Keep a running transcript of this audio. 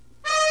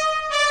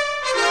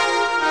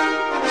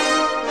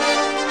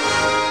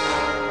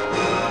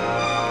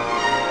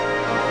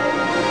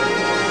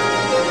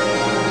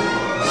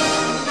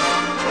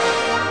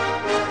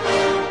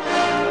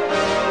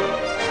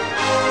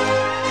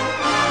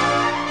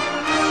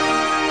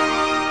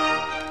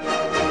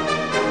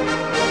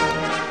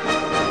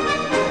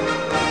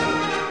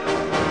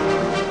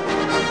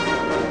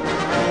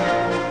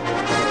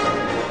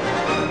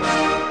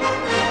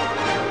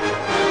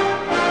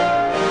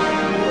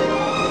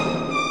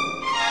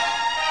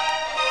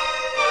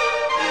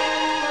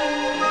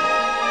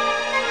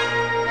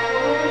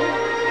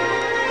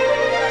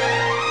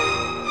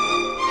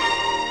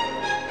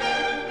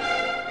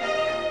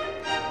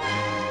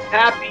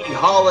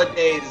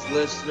holidays,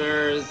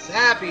 listeners.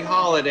 Happy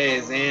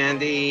holidays,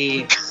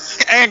 Andy.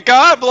 And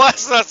God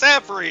bless us,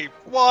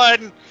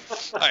 everyone.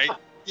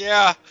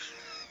 Yeah.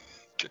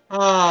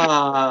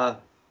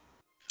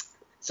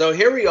 So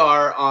here we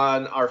are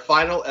on our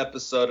final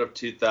episode of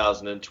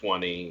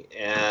 2020,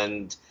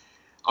 and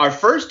our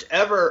first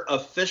ever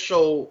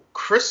official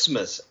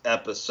Christmas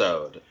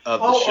episode of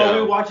the show.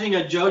 Are we watching a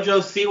JoJo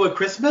Siwa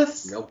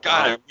Christmas? Nope.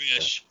 God, I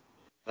wish.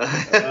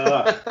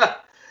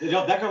 That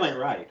girl ain't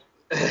right.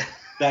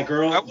 That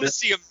girl. I want to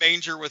see a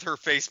manger with her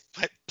face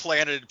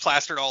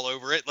plastered all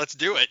over it. Let's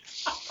do it.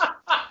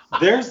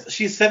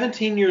 She's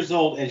 17 years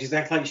old and she's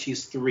acting like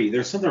she's 3.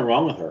 There's something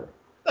wrong with her.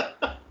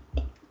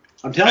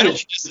 I'm telling you,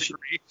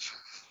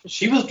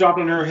 she was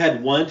dropping her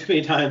head one too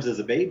many times as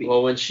a baby.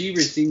 Well, when she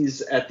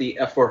receives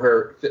for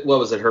her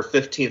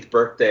 15th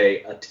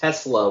birthday, a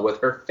Tesla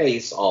with her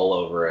face all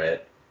over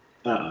it.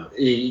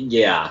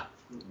 Yeah.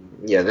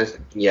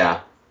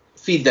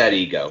 Feed that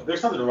ego. There's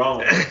something wrong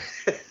with her.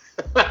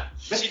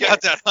 She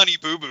got that honey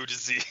boo boo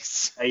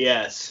disease.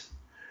 Yes.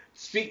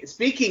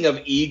 Speaking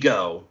of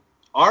ego,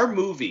 our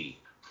movie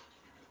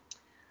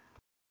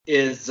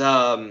is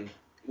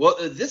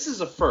this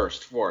is a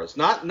first for us.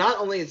 Not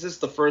only is this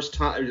the first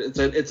time,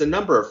 it's a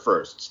number of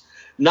firsts.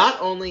 Not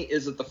only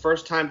is it the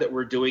first time that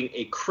we're doing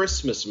a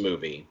Christmas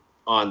movie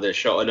on this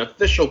show, an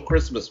official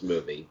Christmas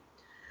movie,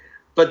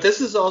 but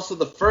this is also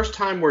the first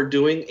time we're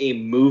doing a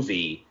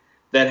movie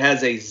that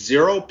has a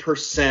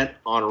 0%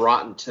 on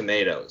Rotten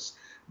Tomatoes.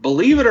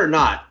 Believe it or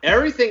not,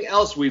 everything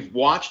else we've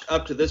watched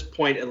up to this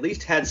point at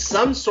least had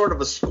some sort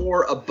of a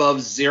score above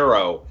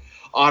 0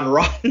 on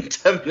Rotten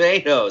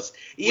Tomatoes.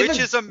 Which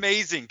is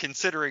amazing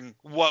considering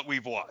what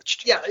we've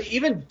watched. Yeah,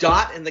 even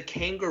Dot and the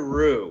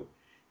Kangaroo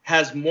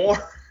has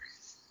more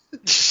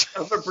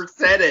of a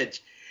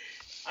percentage.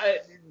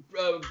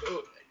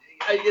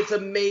 It's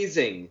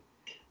amazing.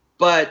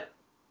 But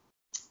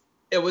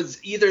it was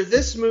either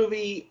this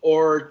movie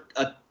or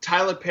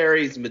Tyler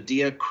Perry's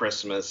Medea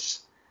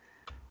Christmas.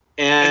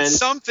 And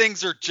some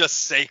things are just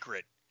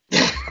sacred.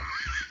 But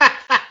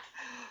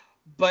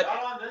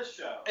not on this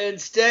show.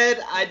 Instead,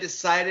 I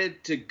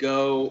decided to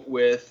go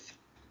with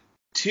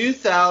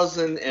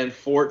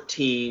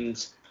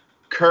 2014's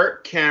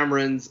Kirk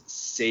Cameron's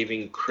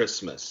Saving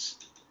Christmas.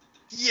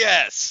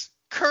 Yes.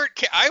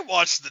 I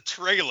watched the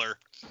trailer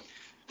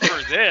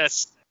for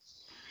this.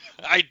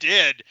 I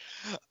did.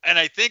 And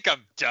I think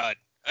I'm done.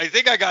 I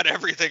think I got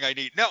everything I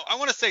need. No, I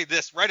want to say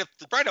this right off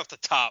the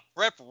top.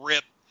 Rip,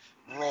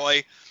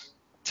 Roy.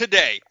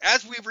 Today,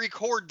 as we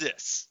record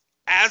this,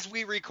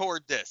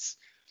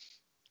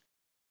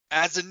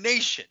 as a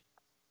nation,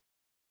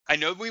 I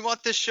know we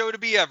want this show to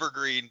be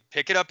evergreen.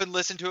 Pick it up and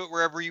listen to it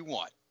wherever you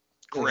want.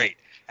 Great.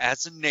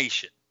 As a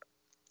nation,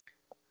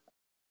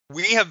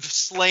 we have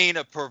slain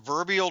a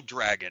proverbial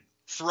dragon,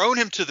 thrown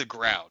him to the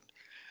ground,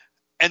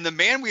 and the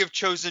man we have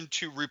chosen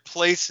to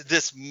replace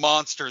this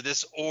monster,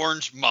 this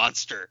orange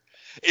monster,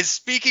 is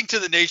speaking to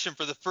the nation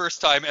for the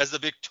first time as the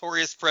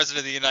victorious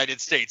president of the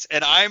United States.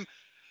 And I'm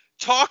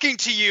talking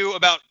to you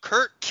about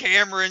Kirk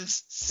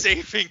Cameron's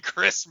Saving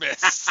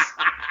Christmas.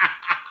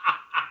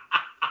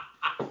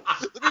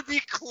 Let me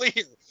be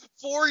clear.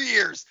 4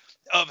 years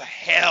of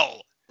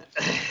hell.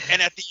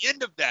 And at the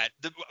end of that,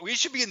 we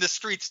should be in the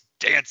streets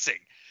dancing.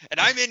 And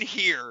I'm in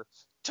here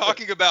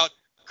talking about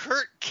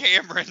Kirk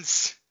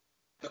Cameron's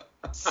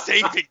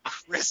Saving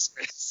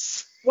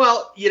Christmas.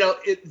 Well,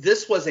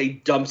 this was a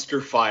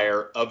dumpster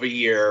fire of a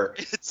year.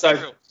 It's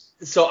true.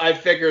 So I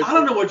figured... I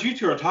don't know what you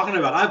two are talking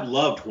about. I've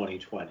loved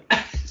 2020.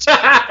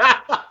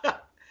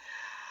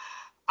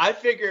 I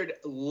figured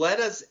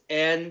let us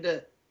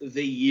end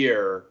the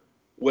year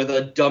with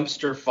a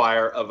dumpster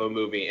fire of a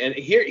movie. And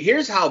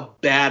here's how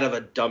bad of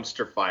a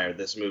dumpster fire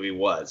this movie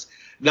was.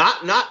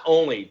 Not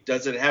only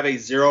does it have a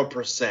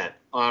 0%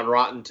 on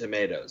Rotten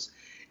Tomatoes,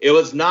 it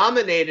was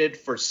nominated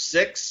for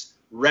 6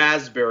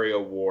 Raspberry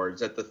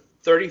Awards at the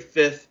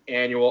 35th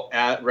Annual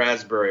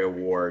Raspberry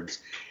Awards.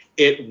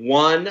 It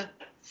won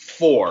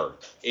 4,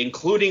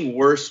 including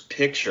Worst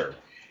Picture.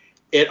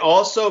 It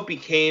also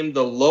became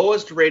the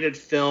lowest rated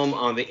film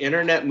on the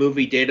Internet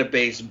Movie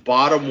Database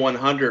Bottom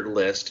 100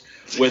 list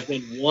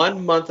within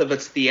 1 month of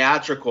its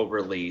theatrical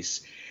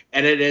release,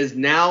 and it is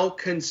now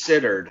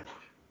considered,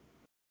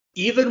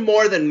 even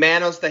more than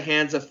Manos: The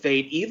Hands of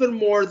Fate, even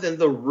more than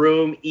The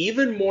Room,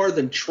 even more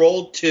than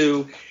Troll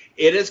 2,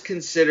 it is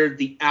considered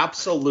the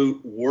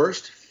absolute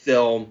worst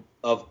film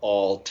of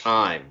all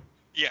time.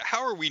 Yeah,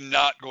 how are we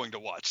not going to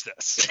watch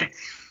this?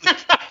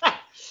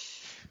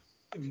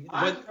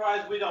 I'm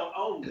surprised we don't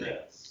own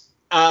this.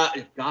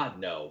 God,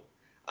 no.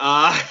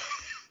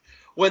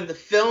 When the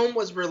film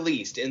was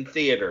released in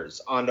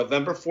theaters on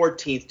November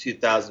 14th,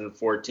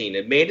 2014,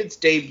 it made its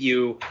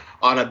debut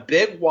on a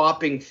big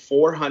whopping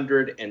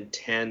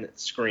 410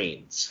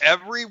 screens.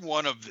 Every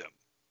one of them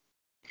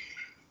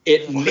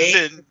was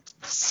in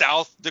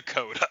South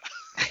Dakota.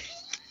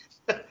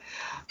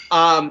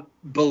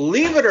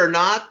 Believe it or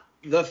not,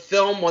 the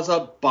film was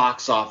a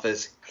box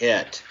office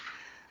hit.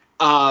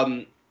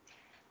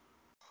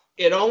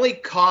 It only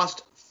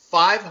cost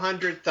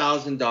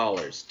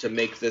 $500,000 to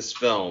make this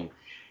film.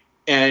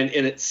 And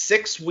in its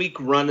 6-week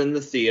run in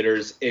the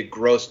theaters, it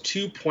grossed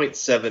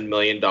 $2.7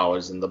 million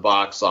in the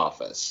box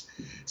office.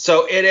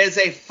 So it is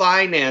a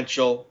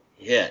financial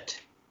hit.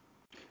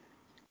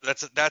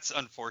 That's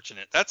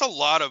unfortunate. That's a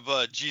lot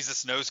of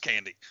Jesus knows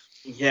candy.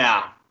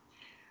 Yeah.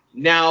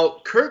 Now,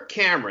 Kirk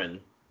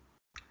Cameron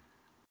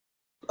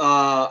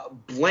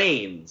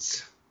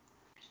blames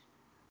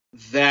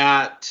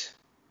that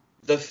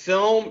the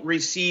film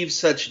received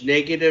such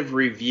negative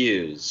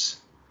reviews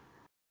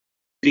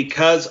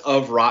because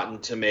of Rotten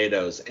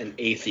Tomatoes and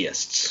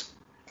atheists.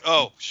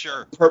 Oh,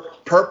 sure.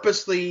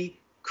 Purposely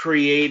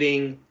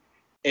creating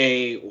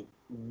a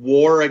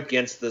war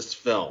against this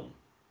film.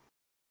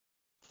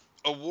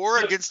 A war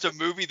against a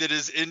movie that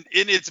is in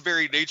its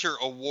very nature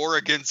a war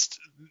against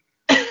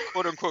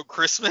quote unquote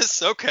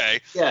Christmas?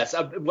 Okay. Yes,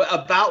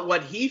 about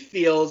what he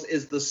feels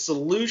is the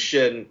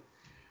solution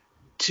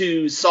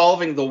to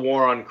solving the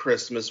war on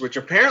Christmas, which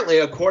apparently,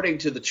 according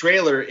to the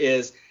trailer,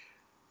 is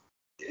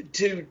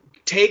to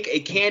take a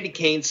candy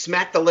cane,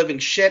 smack the living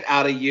shit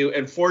out of you,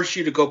 and force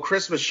you to go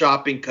Christmas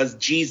shopping because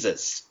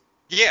Jesus.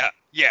 Yeah.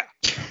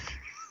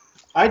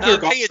 I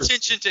Not pay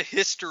attention to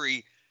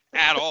history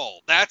at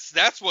all. That's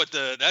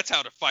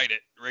how to fight it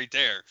right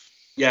there.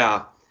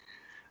 Yeah.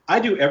 I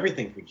do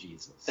everything for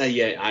Jesus.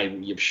 Yeah,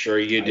 I'm sure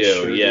you do.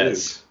 Sure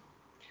yes.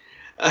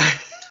 Do.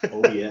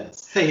 Oh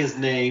yes. Say his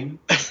name.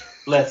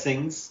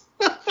 Blessings.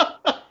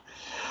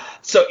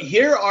 So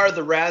here are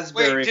the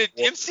raspberry. Wait,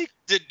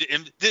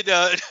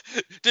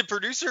 did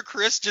producer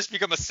Chris just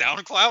become a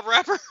SoundCloud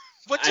rapper?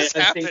 What just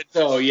happened? I think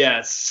so,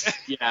 yes.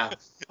 Yeah.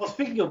 Well,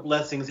 speaking of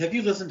blessings, have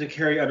you listened to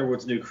Carrie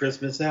Underwood's new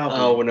Christmas album?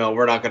 Oh no,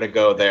 we're not going to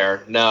go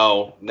there.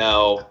 No,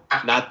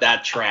 not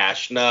that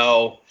trash.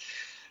 No.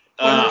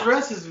 Well, her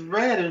dress is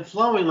red and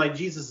flowing like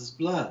Jesus'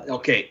 blood.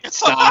 Okay,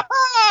 stop.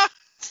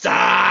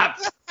 Stop.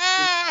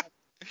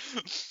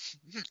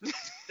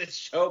 The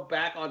show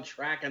back on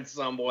track in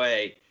some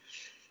way.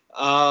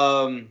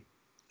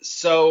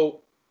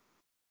 So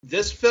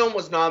this film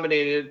was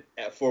nominated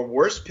for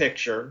Worst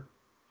Picture,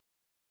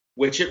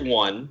 which it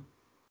won.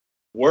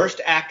 Worst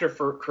Actor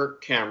for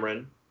Kirk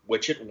Cameron,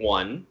 which it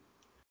won.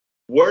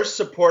 Worst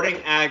Supporting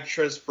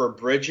Actress for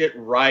Bridget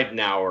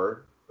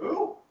Ridenauer.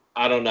 Ooh.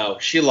 I don't know.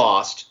 She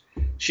lost.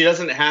 She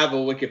doesn't have a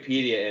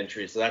Wikipedia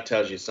entry, so that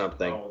tells you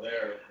something. Oh,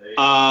 there.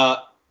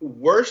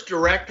 Worst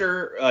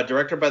director,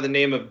 director by the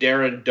name of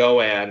Darren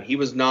Doan. He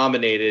was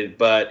nominated,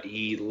 but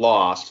he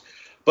lost.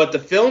 But the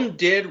film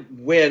did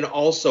win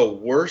also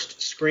Worst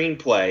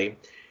Screenplay,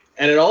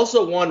 and it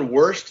also won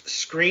Worst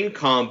Screen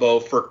Combo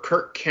for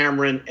Kirk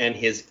Cameron and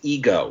His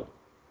Ego.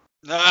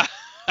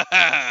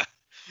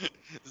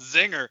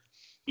 Zinger.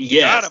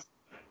 Yes. Got him.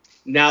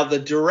 Now, the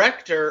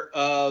director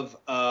of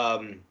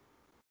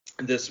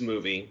this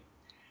movie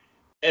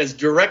has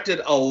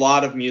directed a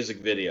lot of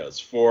music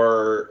videos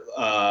for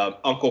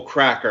Uncle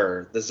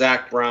Kracker, the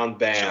Zac Brown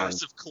Band.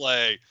 Jars of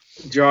Clay.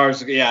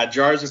 Jars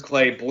of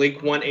Clay,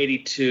 Blink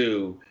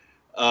 182,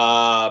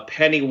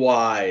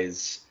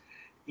 Pennywise.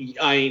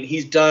 I mean,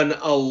 he's done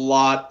a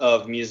lot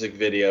of music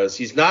videos.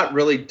 He's not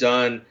really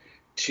done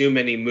too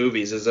many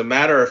movies. As a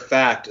matter of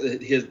fact,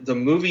 the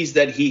movies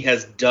that he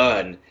has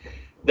done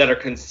that are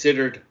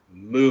considered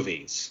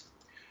movies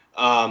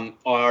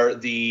are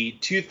the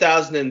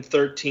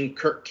 2013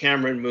 Kirk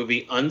Cameron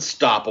movie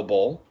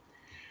Unstoppable,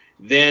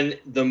 then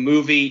the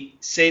movie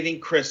Saving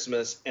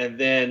Christmas, and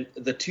then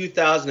the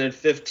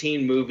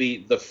 2015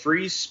 movie The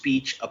Free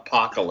Speech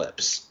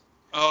Apocalypse.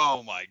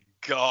 Oh my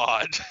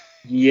God.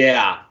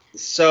 Yeah.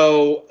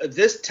 So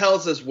this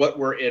tells us what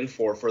we're in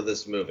for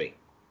this movie.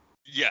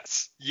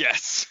 Yes.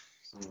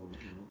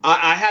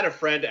 I had a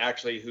friend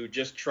actually who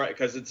just tried,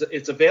 because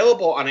it's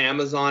available on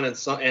Amazon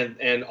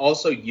and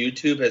also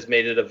YouTube has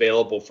made it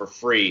available for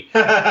free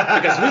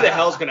because who the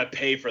hell's gonna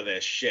pay for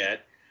this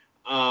shit?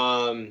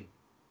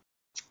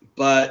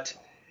 But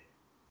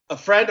a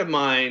friend of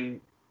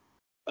mine,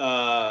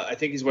 I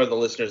think he's one of the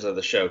listeners of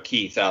the show,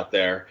 Keith out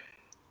there.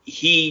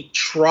 He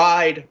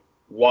tried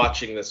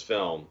watching this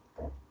film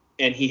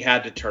and he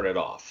had to turn it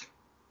off.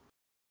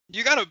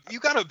 You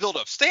gotta build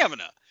up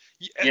stamina.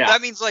 Yeah.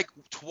 That means like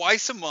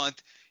twice a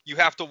month you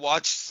have to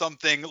watch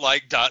something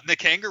like Dot and the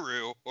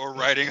Kangaroo or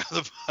Riding on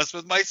the Bus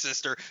with My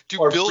Sister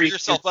to build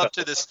yourself up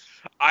to this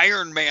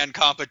Iron Man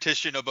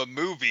competition of a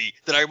movie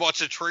that I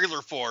watched a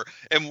trailer for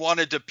and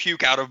wanted to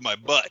puke out of my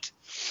butt.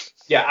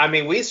 Yeah, I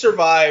mean, we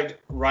survived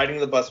Riding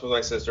the Bus with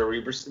My Sister.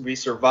 We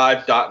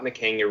survived Dot and the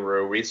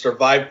Kangaroo. We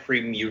survived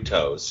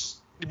Pre-Mutos.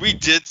 We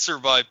did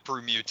survive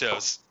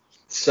Pre-Mutos.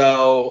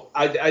 So,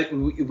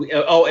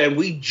 and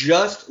we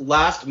just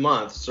last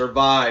month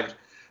survived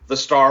the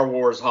Star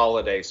Wars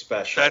Holiday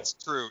Special. That's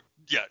true.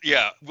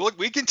 Yeah.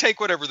 We can take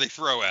whatever they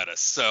throw at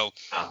us. So.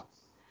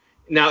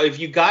 Now, if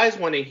you guys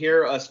want to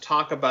hear us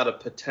talk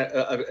about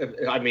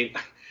I mean,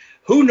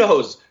 who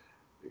knows?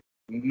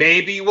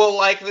 Maybe we'll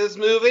like this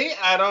movie.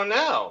 I don't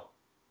know.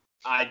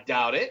 I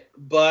doubt it.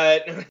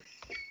 But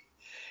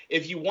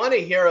if you want to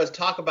hear us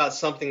talk about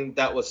something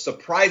that was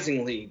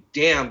surprisingly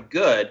damn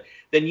good,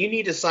 then you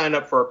need to sign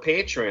up for a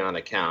Patreon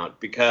account,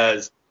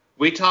 because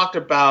we talked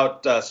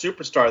about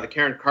Superstar, the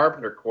Karen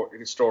Carpenter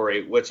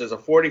story, which is a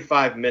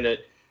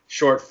 45-minute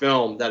short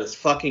film that is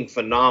fucking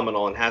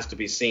phenomenal and has to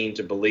be seen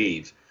to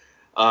believe.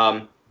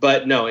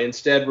 But no,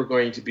 instead we're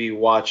going to be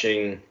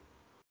watching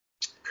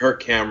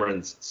Kirk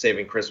Cameron's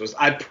Saving Christmas.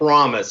 I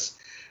promise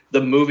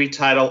the movie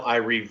title I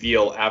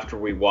reveal after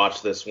we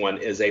watch this one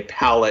is a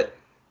palate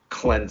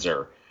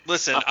cleanser.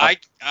 Listen,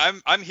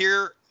 I'm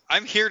here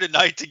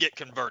tonight to get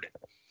converted.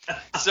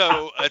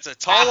 So it's a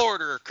tall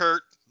order,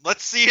 Kurt.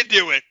 Let's see you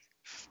do it.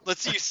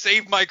 Let's see you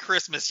save my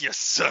Christmas, you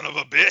son of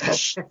a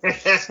bitch.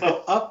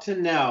 So up to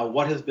now,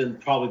 what has been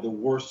probably the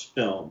worst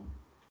film?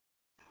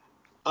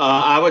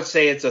 I would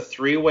say it's a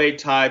three-way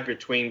tie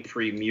between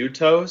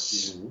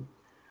Premutos.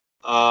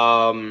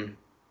 Mm-hmm.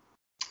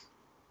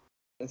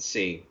 Let's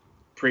see.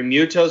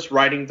 Premutos,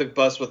 Riding the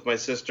Bus with My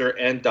Sister,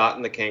 and Dot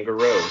and the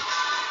Kangaroo.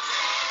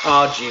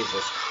 Oh,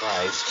 Jesus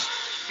Christ.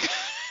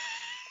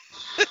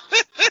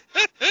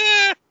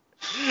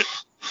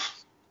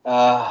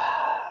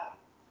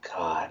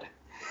 God.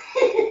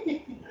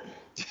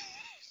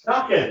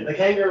 Duncan, the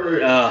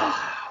Kangaroo.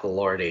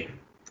 Lordy.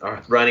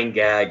 Our running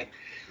gag.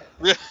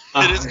 It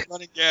is a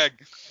running gag.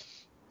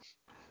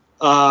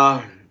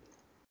 Yeah,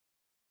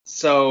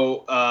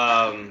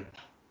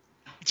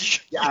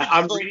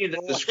 I'm reading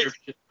the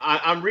description.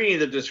 I'm reading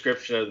the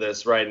description of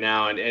this right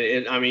now,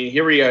 and I mean,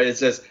 here we are. It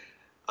says,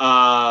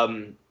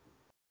 the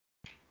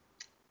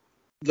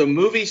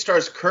movie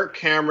stars Kirk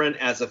Cameron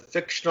as a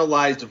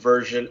fictionalized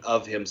version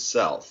of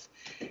himself.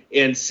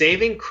 In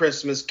Saving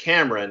Christmas,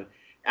 Cameron,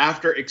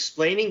 after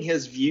explaining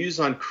his views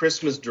on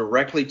Christmas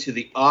directly to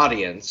the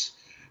audience,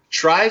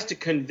 tries to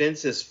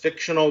convince his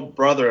fictional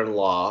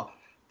brother-in-law,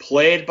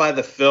 played by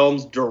the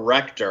film's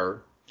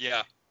director,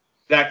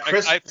 that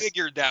Christmas... I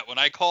figured that when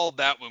I called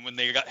that one when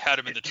they had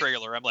him in the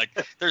trailer. I'm like,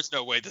 there's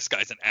no way this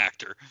guy's an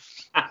actor.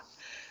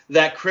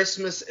 That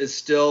Christmas is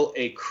still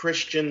a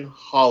Christian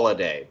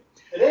holiday.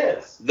 It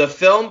is. The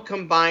film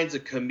combines a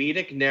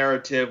comedic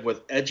narrative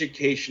with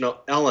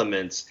educational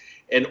elements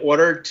in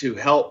order to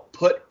help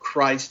put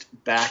Christ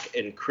back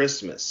in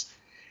Christmas.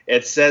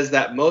 It says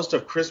that most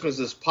of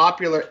Christmas's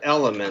popular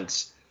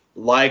elements,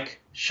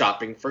 like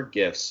shopping for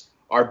gifts,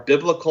 are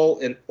biblical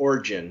in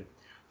origin,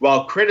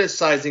 while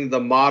criticizing the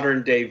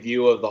modern-day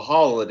view of the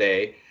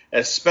holiday,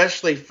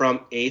 especially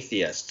from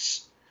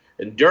atheists.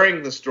 And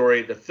during the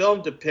story, the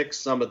film depicts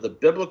some of the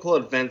biblical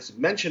events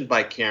mentioned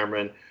by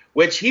Cameron,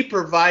 which he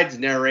provides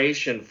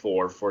narration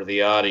for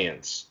the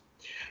audience.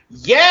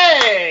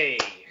 Yay!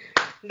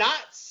 Not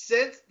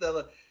since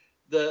the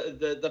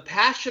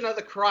Passion of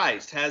the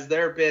Christ has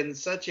there been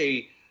such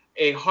a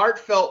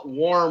heartfelt,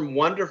 warm,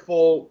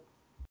 wonderful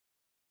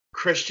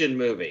Christian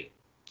movie.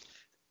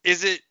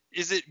 Is it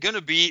going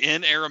to be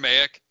in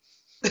Aramaic?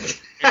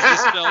 Is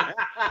this film?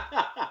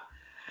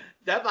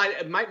 That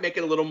might make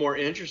it a little more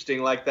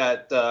interesting, like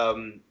that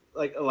William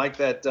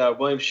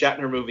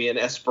Shatner movie in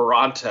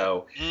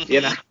Esperanto.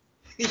 Mm-hmm.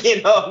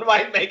 It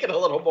might make it a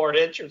little more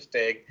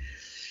interesting.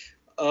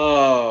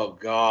 Oh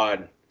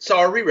God. So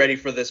are we ready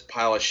for this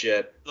pile of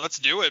shit? Let's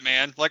do it,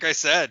 man. Like I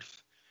said,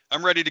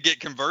 I'm ready to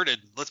get converted.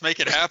 Let's make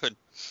it happen.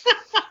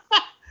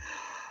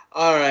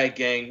 All right,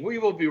 gang. We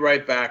will be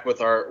right back with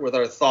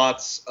our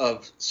thoughts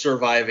of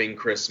surviving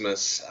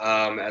Christmas,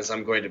 as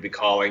I'm going to be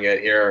calling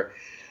it here.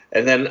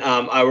 And then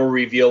I will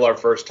reveal our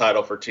first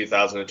title for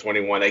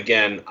 2021.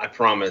 Again, I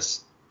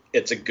promise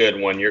it's a good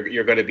one.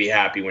 You're going to be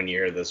happy when you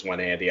hear this one,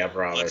 Andy. I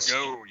promise. Let's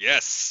go.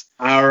 Yes.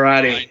 All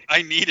righty.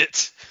 I need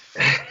it.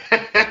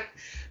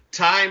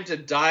 Time to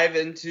dive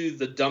into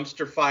the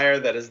dumpster fire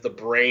that is the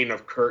brain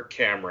of Kirk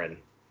Cameron.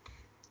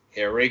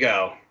 Here we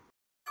go.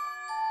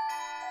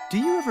 Do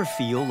you ever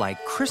feel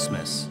like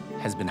Christmas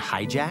has been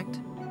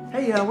hijacked?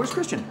 Hey, where's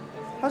Christian?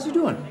 How's he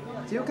doing?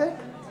 Is he okay?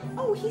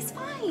 Oh, he's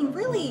fine,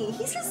 really.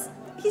 He's just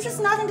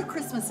not into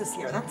Christmas this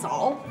year, that's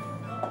all.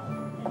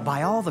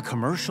 By all the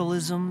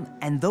commercialism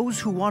and those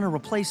who want to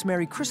replace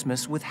Merry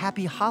Christmas with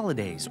Happy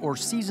Holidays or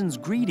Season's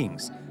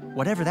Greetings,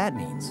 whatever that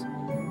means.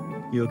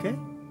 You okay?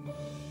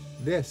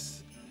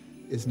 This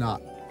is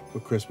not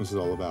what Christmas is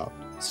all about.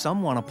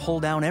 Some want to pull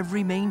down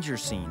every manger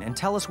scene and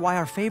tell us why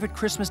our favorite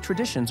Christmas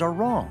traditions are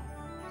wrong.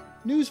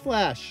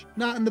 Newsflash,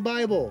 not in the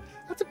Bible.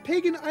 That's a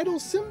pagan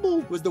idol symbol.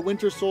 It was the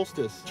winter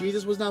solstice.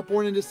 Jesus was not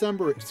born in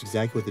December. It's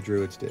exactly what the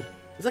Druids did.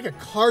 It's like a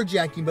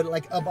carjacking, but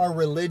like of our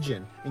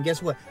religion. And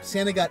guess what?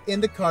 Santa got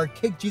in the car,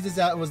 kicked Jesus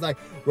out, and was like,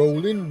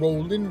 rolling,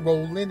 rolling,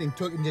 rolling, and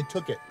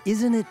took it.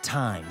 Isn't it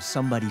time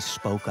somebody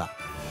spoke up?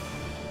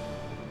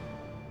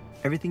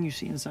 Everything you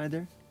see inside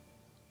there,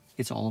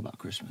 it's all about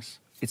Christmas.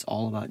 It's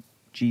all about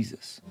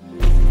Jesus.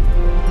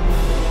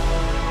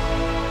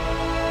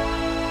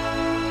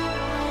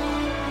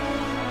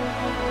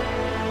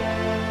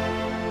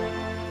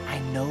 I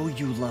know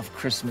you love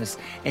Christmas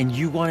and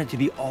you want it to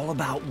be all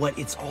about what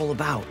it's all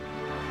about.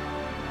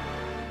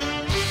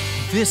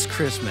 This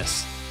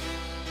Christmas,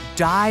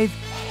 dive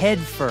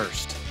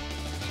headfirst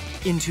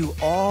into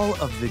all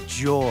of the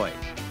joy,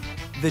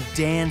 the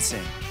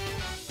dancing,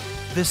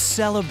 the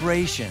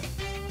celebration,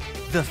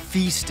 the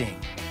feasting,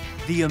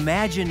 the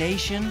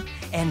imagination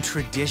and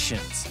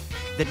traditions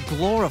that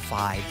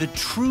glorify the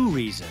true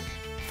reason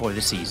for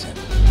the season.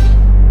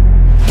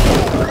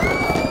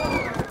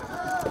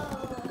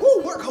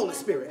 Ooh, work, Holy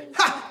Spirit.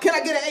 Ha! Can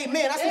I get an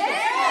amen? I see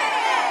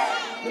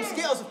them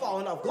scales are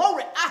falling off.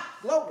 Glory.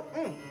 Glory.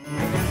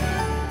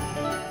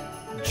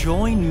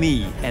 Join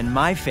me and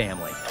my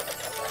family,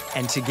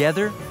 and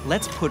together,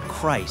 let's put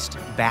Christ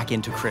back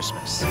into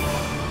Christmas.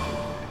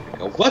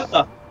 What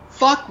the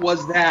fuck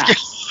was that?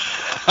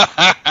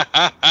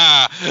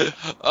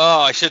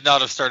 Oh, I should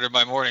not have started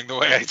my morning the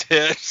way I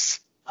did.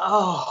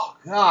 Oh,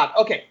 God.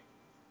 Okay.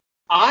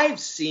 I've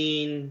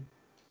seen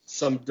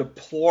some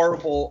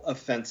deplorable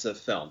offensive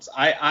films.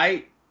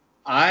 I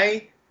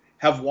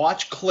have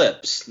watched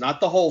clips, not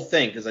the whole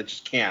thing because I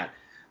just can't.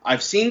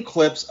 I've seen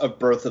clips of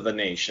Birth of a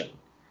Nation.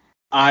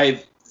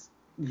 I've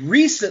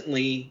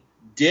recently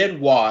did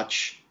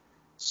watch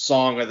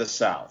Song of the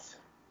South.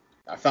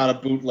 I found a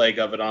bootleg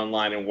of it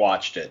online and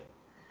watched it.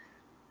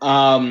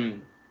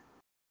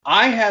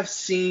 I have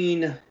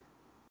seen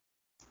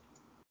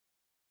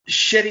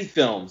shitty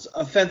films,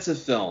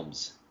 offensive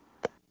films,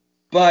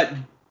 but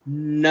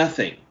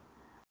nothing.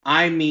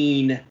 I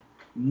mean,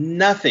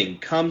 nothing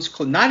comes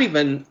close. Not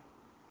even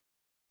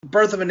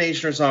Birth of a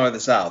Nation or Song of the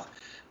South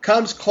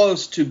comes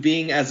close to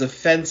being as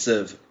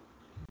offensive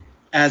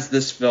as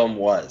this film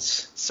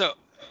was.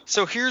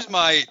 So here's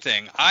my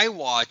thing. I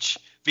watch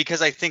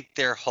because I think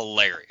they're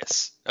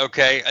hilarious.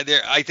 Okay,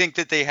 I think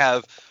that they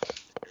have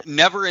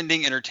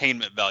never-ending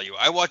entertainment value.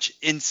 I watch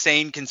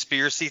insane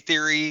conspiracy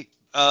theory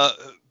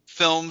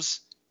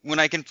films when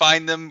I can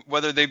find them,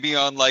 whether they be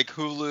on like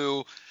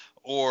Hulu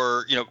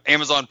or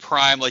Amazon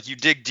Prime. Like you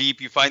dig deep,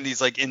 you find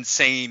these like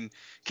insane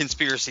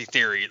conspiracy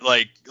theory,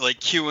 like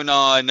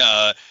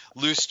QAnon,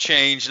 loose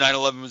change,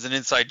 9/11 was an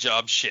inside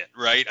job shit,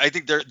 right? I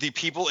think the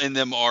people in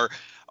them are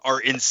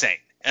insane,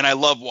 and I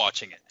love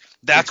watching it.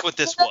 That's what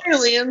this was.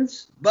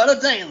 Aliens, but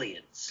it's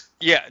aliens.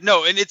 Yeah,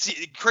 no, and it's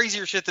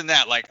crazier shit than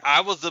that. Like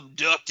I was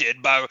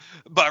abducted by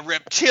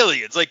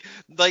reptilians. Like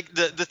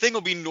the thing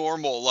will be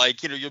normal.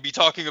 Like you'll be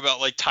talking about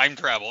like time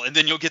travel, and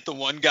then you'll get the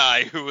one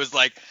guy who was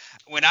like,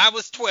 when I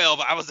was 12,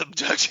 I was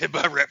abducted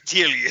by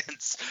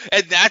reptilians,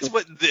 and that's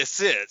what this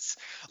is.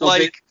 So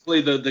like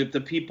basically,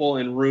 the people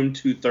in room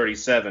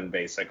 237,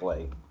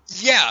 basically.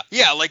 Yeah,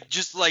 like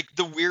just like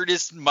the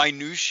weirdest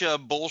minutia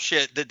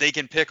bullshit that they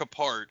can pick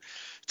apart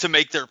to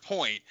make their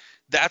point.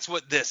 That's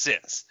what this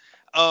is.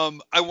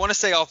 I want to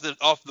say off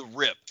the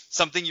rip,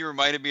 something you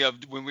reminded me of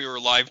when we were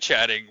live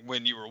chatting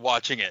when you were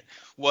watching it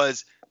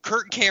was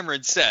Kirk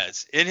Cameron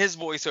says in his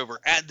voiceover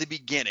at the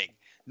beginning,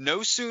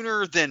 no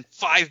sooner than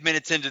 5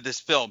 minutes into this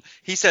film,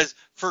 he says,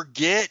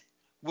 forget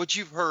what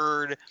you've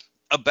heard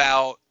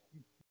about,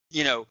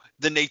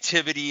 the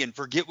nativity, and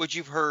forget what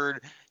you've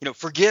heard,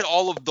 forget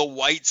all of the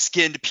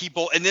white-skinned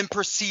people, and then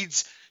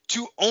proceeds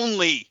to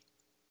only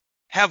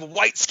have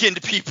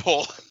white-skinned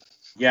people.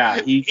 Yeah,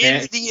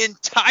 in the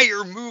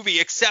entire movie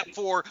except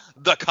for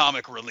the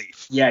comic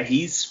relief. Yeah,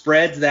 he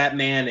spreads that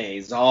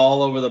mayonnaise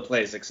all over the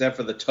place except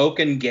for the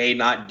token gay,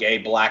 not gay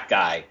black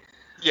guy.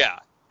 Yeah.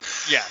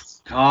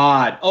 Yes.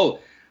 God. Oh,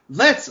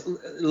 let's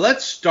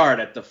start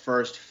at the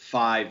first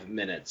 5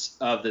 minutes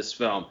of this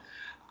film.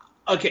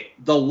 Okay,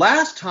 the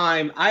last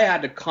time I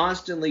had to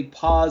constantly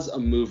pause a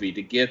movie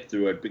to get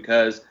through it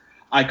because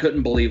I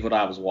couldn't believe what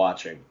I was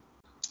watching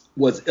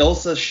was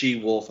Ilsa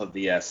She-Wolf of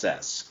the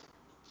SS.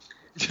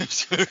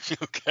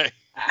 Okay.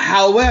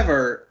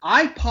 However,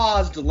 I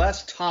paused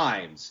less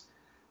times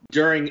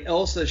during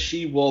Ilsa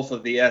She-Wolf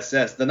of the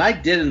SS than I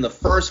did in the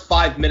first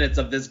 5 minutes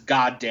of this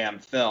goddamn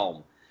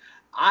film.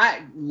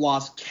 I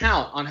lost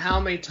count on how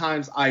many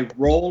times I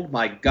rolled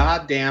my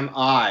goddamn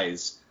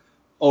eyes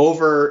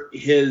over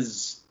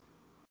his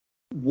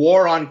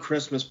War on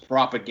Christmas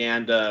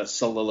propaganda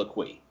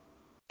soliloquy.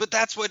 But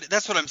that's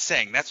what I'm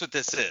saying. That's what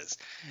this is.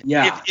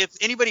 Yeah. If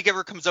anybody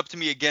ever comes up to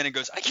me again and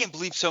goes, I can't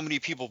believe so many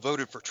people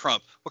voted for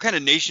Trump. What kind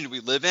of nation do we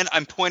live in?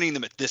 I'm pointing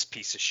them at this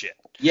piece of shit.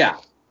 Yeah.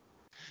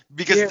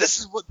 Because this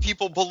is what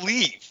people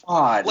believe.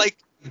 God.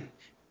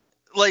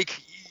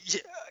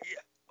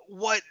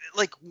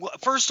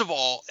 First of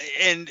all,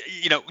 and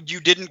you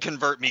didn't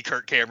convert me,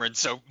 Kirk Cameron,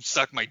 so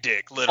suck my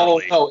dick,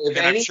 literally. Oh,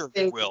 no. I'm sure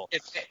you will.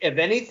 If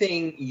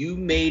anything, you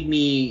made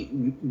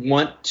me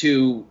want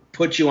to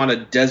put you on a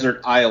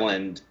desert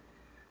island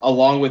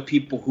along with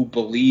people who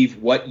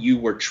believe what you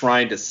were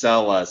trying to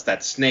sell us,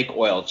 that snake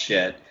oil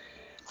shit,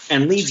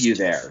 and leave you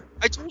there.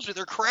 I told you,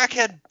 they're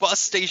crackhead bus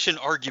station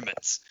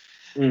arguments.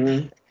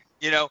 Mm-hmm.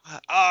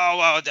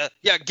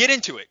 Get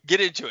into it.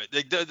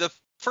 The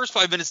first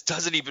 5 minutes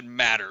doesn't even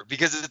matter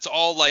because it's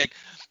all like,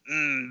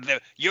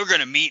 you're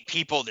going to meet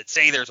people that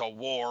say there's a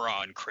war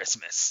on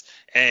Christmas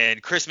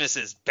and Christmas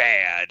is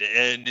bad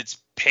and it's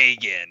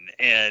pagan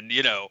and,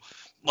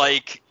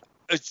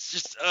 it's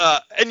just,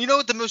 and you know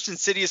what the most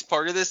insidious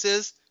part of this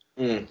is?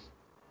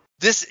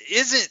 This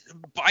isn't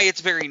by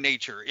its very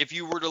nature. If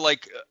you were to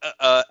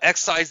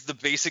excise the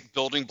basic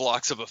building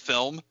blocks of a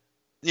film,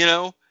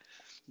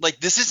 Like,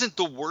 this isn't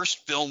the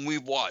worst film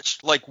we've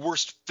watched, like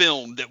worst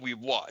film that we've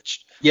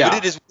watched. Yeah. But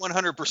it is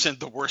 100%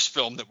 the worst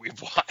film that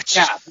we've watched.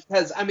 Yeah,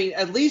 because I mean,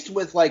 at least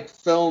with like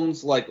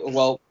films like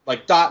Dot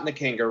and the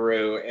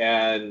Kangaroo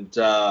and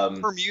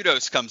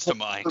Bermudos comes to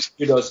mind.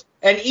 Bermudos,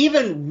 and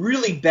even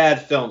really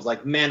bad films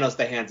like Manos,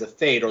 The Hands of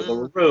Fate, or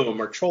The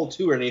Room, or Troll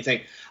 2, or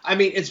anything. I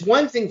mean, it's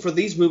one thing for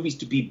these movies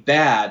to be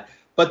bad,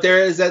 but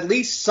there is at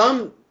least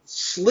some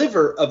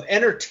sliver of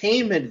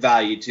entertainment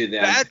value to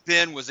them. Bad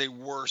Ben was a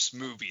worse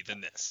movie than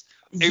this.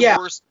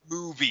 Worse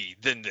movie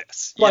than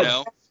this. But you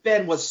know, Bad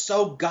Ben was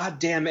so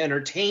goddamn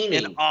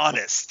entertaining and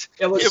honest.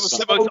 It was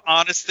the most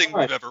honest thing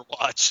we've ever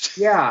watched.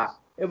 Yeah,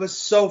 it was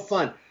so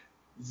fun.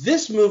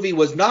 This movie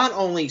was not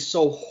only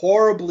so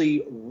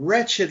horribly,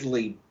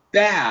 wretchedly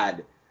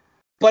bad,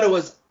 but it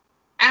was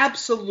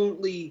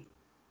absolutely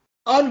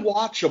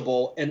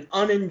unwatchable and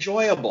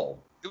unenjoyable.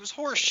 It was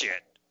horse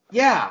shit.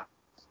 Yeah.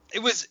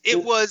 It was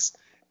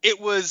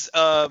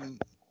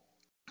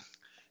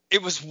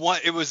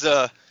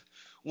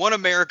One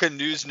America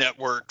News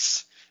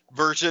Network's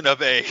version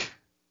of a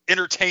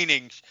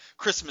entertaining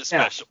Christmas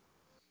special.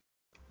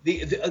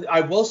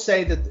 I will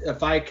say that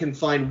if I can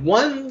find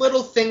one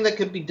little thing that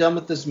could be done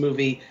with this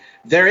movie,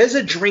 there is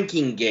a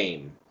drinking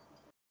game.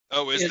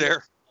 Oh, is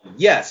there?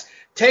 Yes.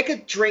 Take a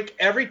drink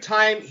every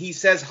time he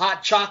says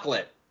hot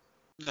chocolate.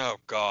 Oh,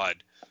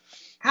 God.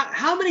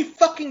 How many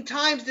fucking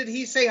times did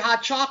he say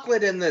hot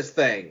chocolate in this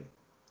thing?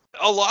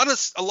 A lot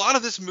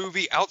of this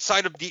movie,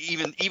 outside of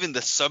even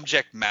the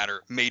subject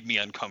matter, made me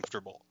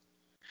uncomfortable.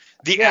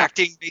 The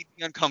acting made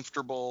me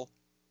uncomfortable.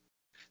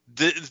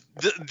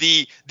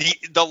 The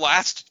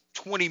last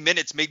 20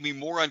 minutes made me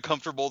more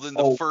uncomfortable than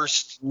the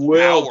first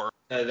hour.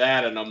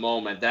 That in a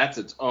moment. That's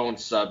its own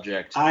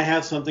subject. I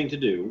have something to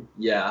do.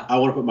 Yeah. I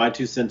want to put my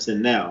 2 cents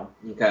in now.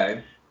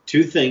 Okay.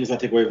 2 things I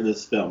take away from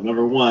this film.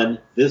 Number 1,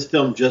 this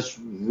film just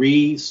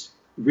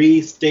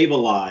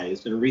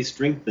re-stabilized and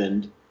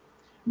re-strengthened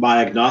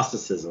my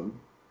agnosticism.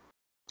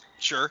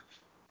 Sure.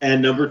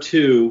 And number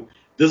 2,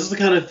 this is the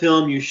kind of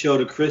film you show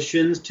to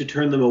Christians to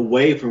turn them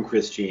away from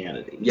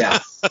Christianity. Yeah.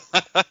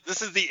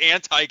 This is the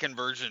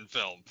anti-conversion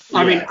film.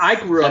 I mean, I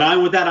grew up...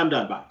 And with that, I'm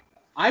done. Bye.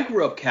 I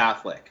grew up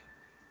Catholic.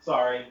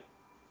 Sorry.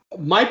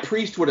 My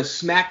priest would have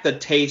smacked the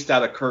taste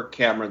out of Kirk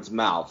Cameron's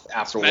mouth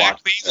after watching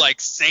me like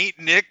Saint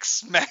Nick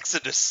smacks a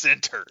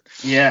dissenter.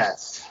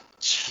 Yes.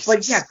 Jesus.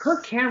 Like, yeah,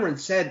 Kirk Cameron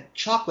said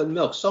chocolate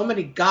milk so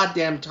many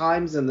goddamn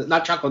times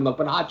not chocolate milk,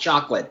 but hot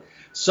chocolate,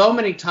 so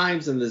many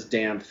times in this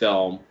damn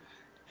film,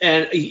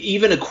 and he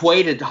even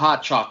equated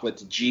hot chocolate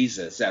to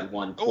Jesus at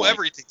one point. Oh,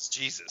 everything's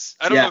Jesus.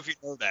 I don't know if you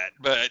know that,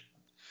 but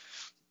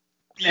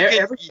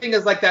everything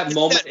is like that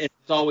moment in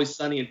It's Always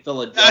Sunny in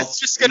Philadelphia. I was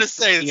just gonna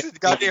say, it's a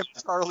goddamn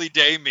Charlie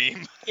Day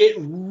meme. It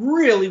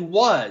really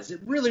was.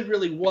 It really,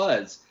 really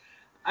was.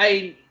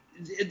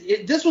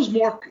 This was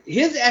more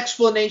his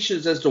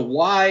explanations as to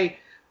why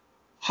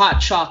hot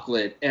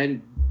chocolate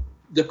and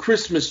the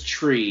Christmas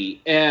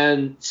tree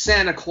and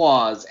Santa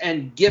Claus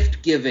and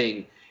gift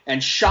giving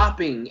and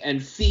shopping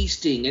and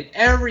feasting and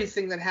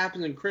everything that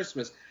happens in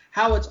Christmas,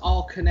 how it's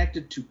all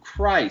connected to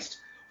Christ,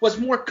 was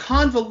more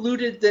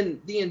convoluted than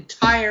the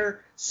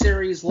entire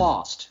series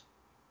Lost.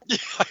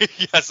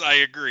 Yes, I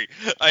agree.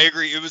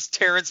 It was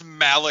Terrence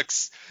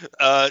Malick's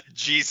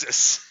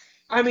Jesus.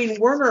 I mean,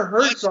 Werner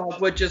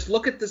Herzog would just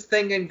look at this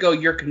thing and go,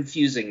 "You're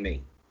confusing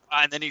me."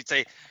 And then he'd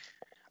say,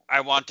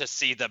 "I want to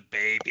see the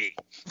baby."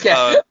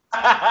 Yeah.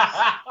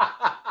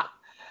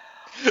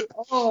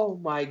 Oh,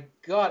 my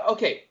God.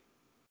 Okay.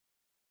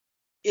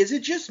 Is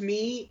it just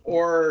me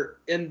or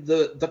in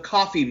the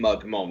coffee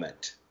mug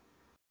moment?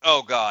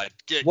 Oh, God.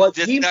 We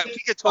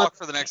could talk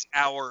for the next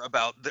hour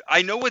about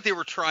I know what they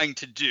were trying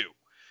to do.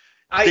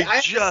 They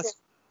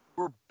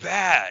were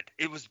bad.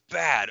 It was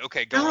bad.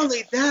 Okay, go on. Not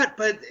only that,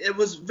 but it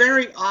was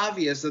very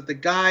obvious that the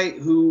guy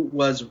who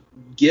was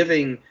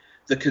giving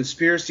the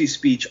conspiracy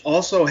speech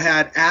also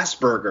had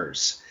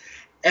Asperger's.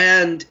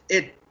 And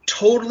it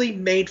totally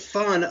made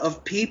fun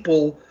of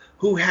people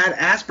who had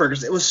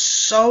Asperger's. It was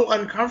so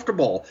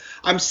uncomfortable.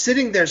 I'm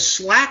sitting there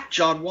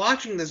slack-jawed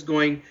watching this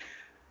going,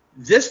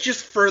 this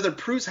just further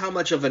proves how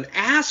much of an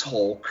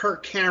asshole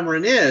Kirk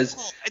Cameron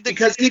is,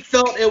 because he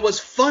felt it was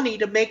funny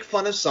to make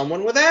fun of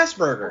someone with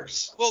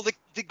Asperger's. Well,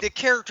 the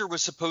character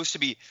was supposed to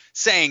be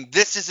saying,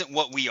 this isn't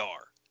what we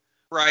are,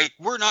 right?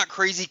 We're not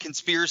crazy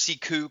conspiracy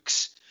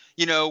kooks.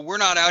 You know, we're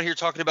not out here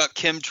talking about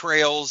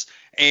chemtrails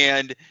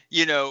and,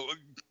 you know,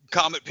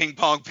 Comet Ping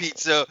Pong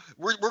Pizza.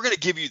 We're going to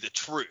give you the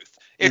truth.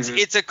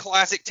 It's a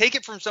classic. Take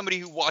it from somebody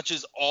who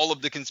watches all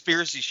of the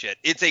conspiracy shit.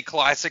 It's a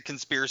classic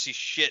conspiracy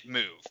shit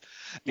move.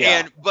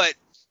 Yeah. But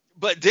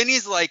then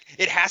he's like,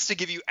 it has to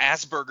give you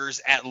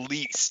Asperger's at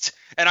least.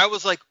 And I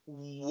was like,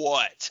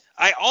 what?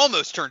 I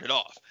almost turned it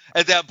off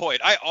at that point.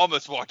 I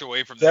almost walked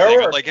away from the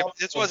thing. Like, if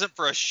this wasn't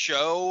for a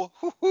show,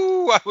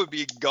 I would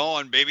be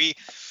gone, baby.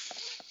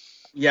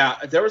 Yeah,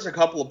 there was a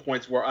couple of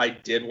points where I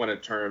did want to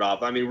turn it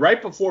off. I mean, right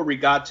before we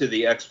got to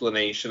the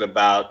explanation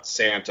about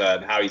Santa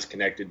and how he's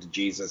connected to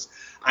Jesus,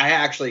 I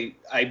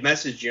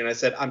messaged you and I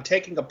said, I'm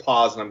taking a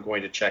pause and I'm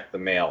going to check the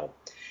mail.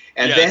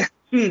 And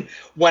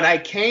when I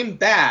came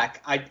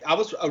back, I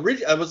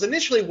was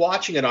initially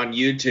watching it on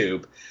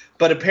YouTube,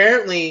 but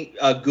apparently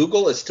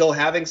Google is still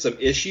having some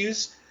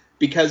issues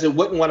because it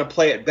wouldn't want to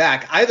play it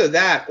back. Either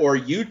that or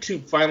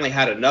YouTube finally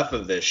had enough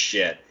of this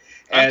shit.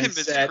 I'm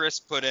convinced Chris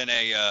put in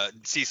a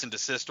cease and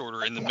desist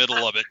order in the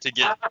middle of it to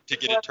get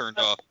it turned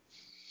off.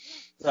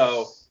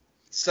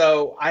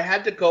 So I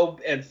had to go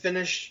and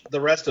finish the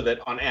rest of it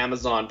on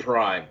Amazon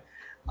Prime.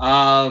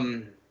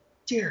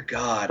 Dear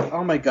God.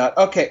 Oh my God.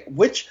 Okay,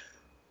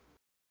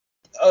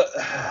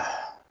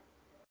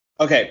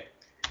 okay.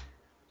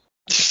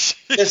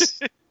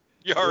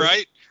 You all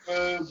right?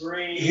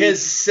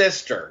 His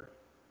sister.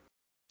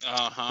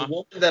 Uh-huh. The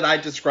woman that I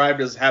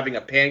described as having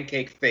a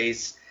pancake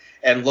face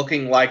and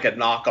looking like a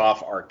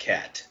knockoff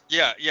Arquette.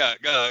 Yeah.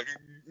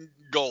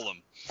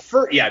 Golem.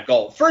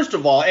 Golem. First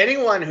of all,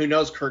 anyone who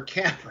knows Kirk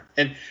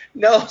Cameron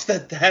knows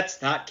that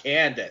that's not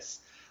Candace.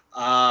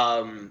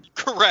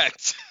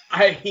 Correct.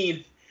 I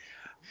mean,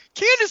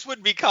 Candace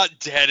wouldn't be caught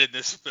dead in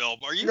this film.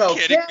 Are you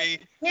kidding me?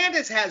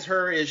 Candace has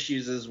her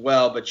issues as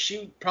well, but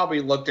she probably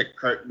looked at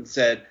Kurt and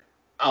said,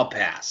 "I'll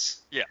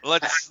pass." Yeah,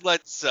 let's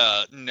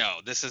no,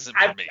 this isn't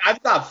for me.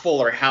 I've got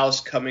Fuller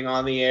House coming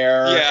on the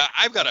air. Yeah,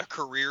 I've got a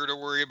career to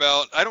worry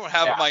about. I don't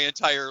have my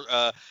entire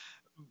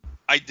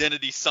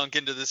identity sunk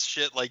into this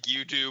shit like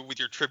you do with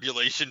your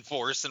Tribulation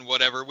Force and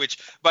whatever, which,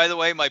 by the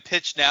way, my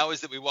pitch now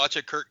is that we watch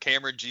a Kirk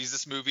Cameron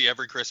Jesus movie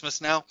every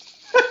Christmas now.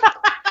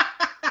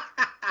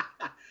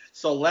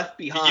 So Left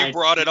Behind. You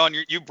brought it on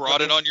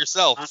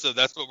yourself, so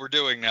that's what we're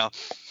doing now.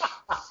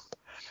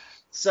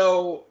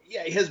 So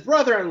yeah, his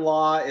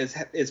brother-in-law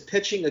is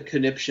pitching a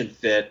conniption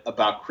fit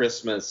about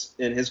Christmas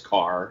in his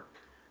car,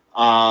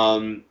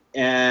 and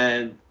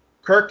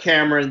Kirk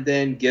Cameron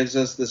then gives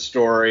us the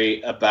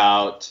story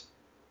about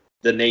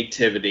the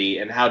nativity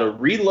and how to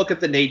relook at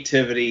the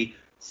nativity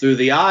through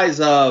the eyes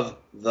of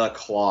the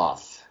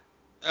cloth.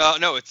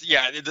 No, it's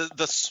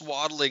the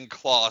swaddling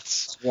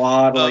cloths.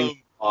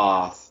 Swaddling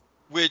cloth.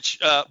 Which,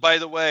 by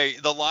the way,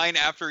 the line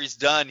after he's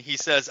done, he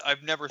says,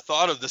 "I've never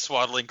thought of the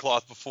swaddling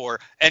cloth before,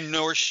 and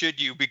nor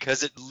should you,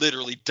 because it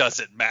literally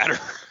doesn't matter."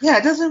 Yeah,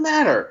 it doesn't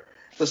matter.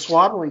 The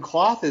swaddling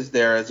cloth is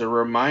there as a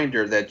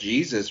reminder that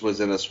Jesus was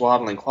in a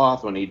swaddling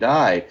cloth when he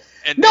died.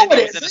 And then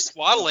he was in a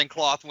swaddling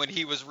cloth when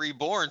he was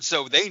reborn,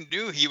 so they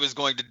knew he was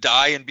going to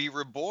die and be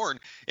reborn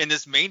in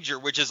this manger,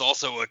 which is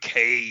also a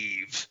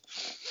cave.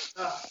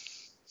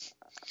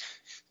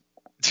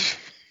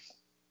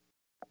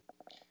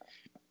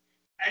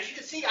 As you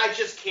can see, I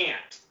just can't.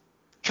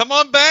 Come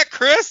on back,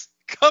 Chris.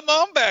 Come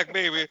on back,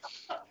 baby.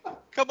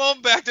 Come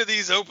on back to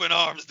these open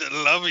arms that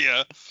love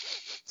you.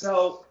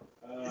 So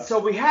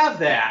we have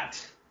that,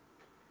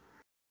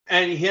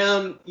 and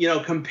him,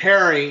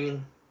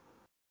 comparing.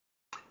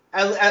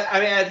 I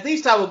mean, at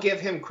least I will give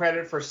him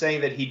credit for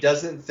saying that he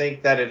doesn't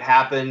think that it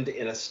happened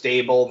in a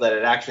stable, that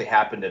it actually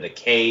happened in a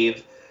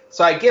cave.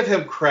 So I give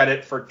him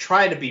credit for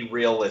trying to be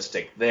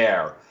realistic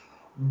there.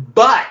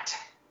 But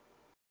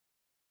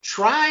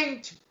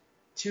trying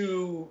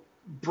to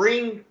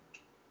bring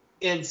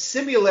in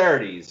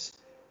similarities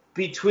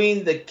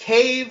between the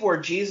cave where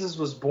Jesus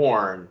was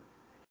born,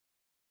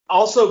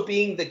 also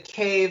being the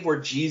cave where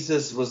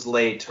Jesus was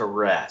laid to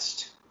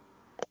rest.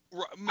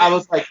 I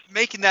was like,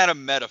 making that a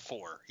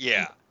metaphor.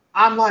 Yeah.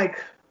 I'm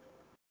like,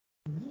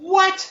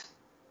 what?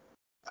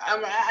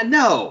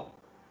 No,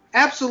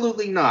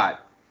 absolutely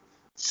not.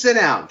 Sit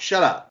down.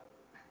 Shut up.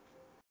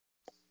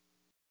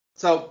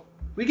 So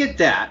we get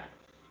that.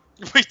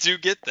 We do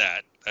get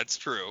that. That's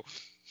true.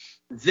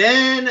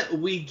 Then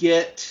we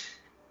get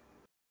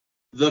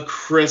the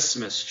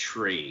Christmas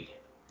tree.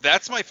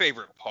 That's my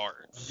favorite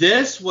part.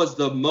 This was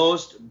the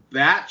most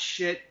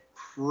batshit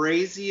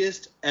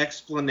craziest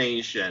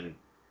explanation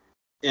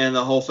in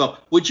the whole film.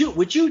 Would you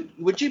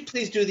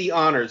please do the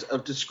honors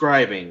of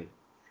describing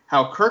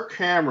how Kirk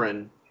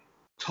Cameron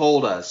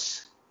told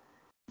us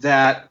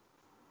that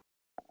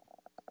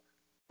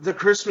the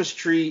Christmas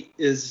tree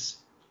is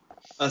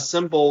a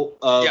symbol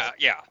of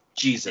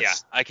Jesus? Yeah,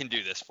 I can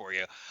do this for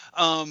you.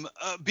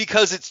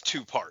 Because it's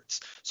two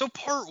parts. So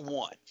part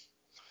one,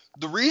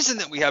 the reason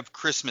that we have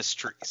Christmas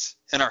trees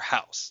in our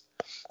house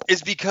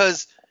is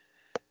because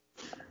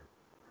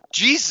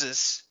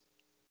Jesus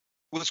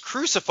was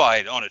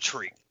crucified on a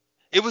tree.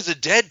 It was a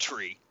dead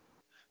tree,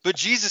 but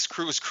Jesus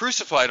was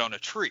crucified on a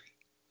tree.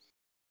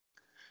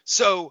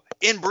 So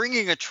in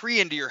bringing a tree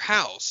into your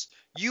house,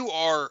 you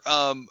are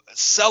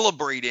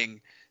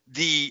celebrating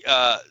the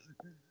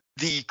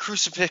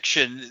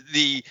crucifixion,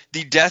 the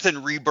death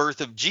and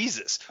rebirth of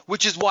Jesus,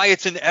 which is why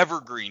it's an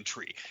evergreen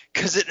tree,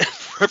 because it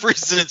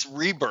represents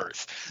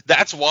rebirth.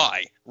 That's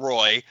why,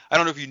 Roy. I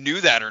don't know if you knew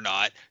that or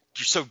not.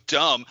 You're so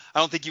dumb. I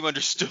don't think you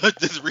understood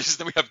the reason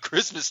that we have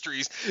Christmas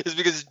trees is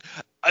because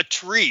a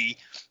tree,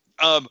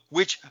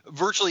 which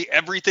virtually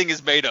everything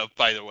is made of,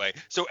 by the way.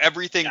 So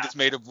everything that's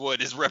made of wood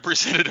is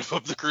representative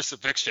of the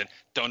crucifixion.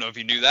 Don't know if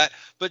you knew that,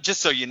 but just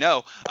so you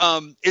know,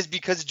 is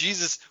because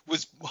Jesus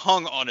was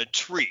hung on a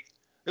tree.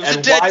 It was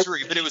a dead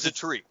tree, but it was a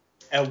tree.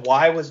 And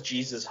why was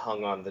Jesus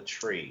hung on the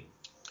tree?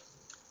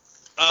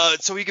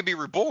 So he could be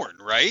reborn,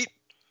 right?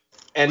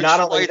 And Which not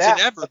is only why it's that,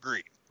 an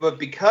evergreen. but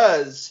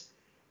because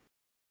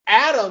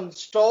Adam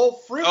stole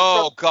fruit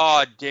Oh, from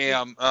god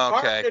damn.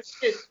 Okay.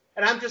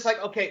 And I'm just like,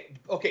 okay,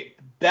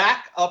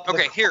 back up the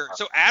Okay, car. here.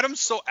 So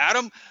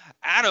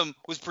Adam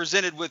was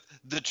presented with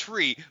the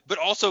tree, but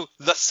also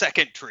the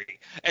second tree.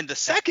 And the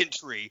second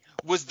tree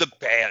was the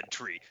bad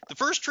tree. The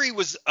first tree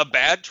was a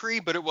bad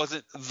tree, but it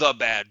wasn't the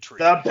bad tree.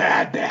 The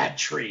bad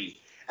tree.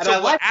 And So I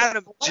what like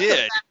Adam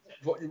did.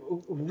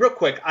 Real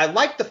quick, I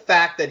like the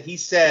fact that he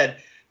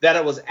said that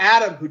it was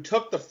Adam who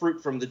took the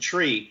fruit from the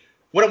tree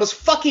when it was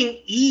fucking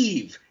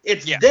Eve.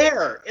 It's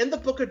there in the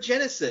book of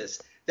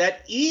Genesis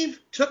that Eve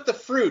took the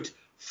fruit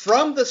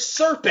from the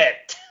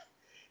serpent.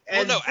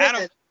 And Well,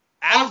 no,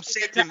 Adam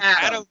saved him.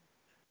 Adam,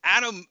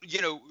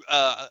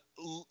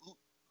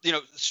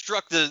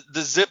 struck the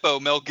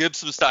Zippo Mel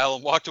Gibson style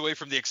and walked away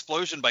from the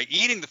explosion by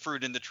eating the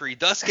fruit in the tree,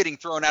 thus getting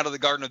thrown out of the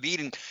Garden of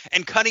Eden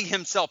and cutting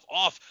himself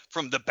off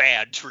from the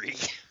bad tree.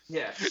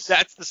 Yes.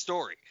 That's the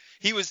story.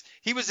 He was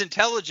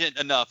intelligent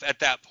enough at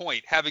that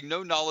point, having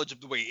no knowledge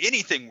of the way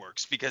anything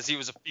works, because he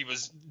was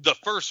the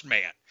first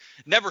man,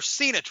 never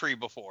seen a tree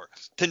before,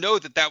 to know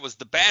that was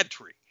the bad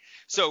tree.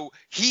 So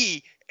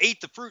he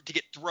ate the fruit to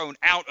get thrown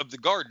out of the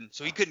garden,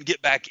 so he couldn't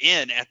get back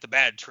in at the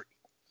bad tree.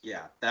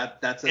 Yeah,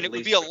 that's. And it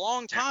would be a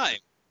long time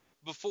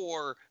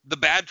before the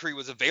bad tree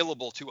was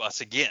available to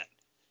us again,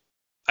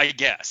 I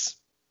guess.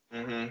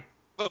 Mm-hmm.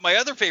 But my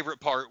other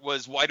favorite part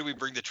was, why do we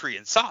bring the tree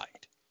inside?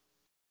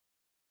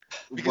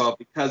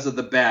 Because of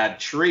the bad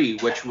tree,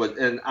 which was,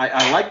 and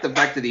I like the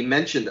fact that he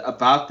mentioned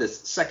about this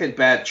second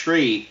bad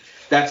tree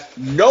that's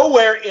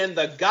nowhere in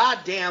the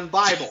goddamn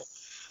Bible.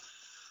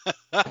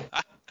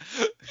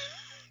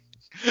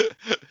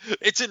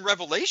 It's in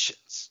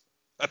Revelations,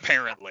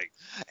 apparently.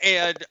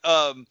 And,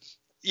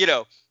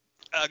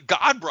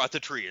 God brought the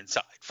tree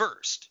inside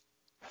first.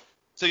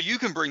 So you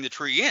can bring the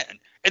tree in.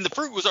 And the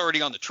fruit was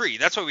already on the tree.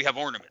 That's why we have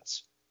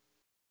ornaments.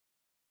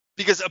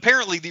 Because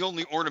apparently the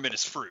only ornament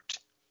is fruit.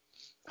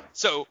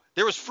 So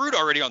there was fruit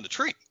already on the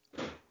tree.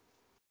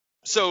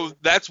 So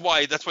that's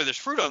why there's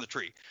fruit on the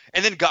tree.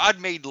 And then God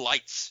made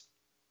lights.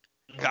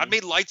 God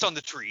made lights on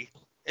the tree.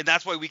 And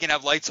that's why we can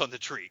have lights on the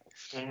tree.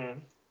 Mm-hmm.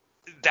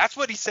 That's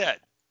what he said.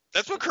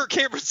 That's what Kirk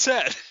Cameron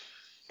said.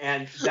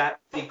 And that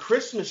the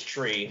Christmas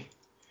tree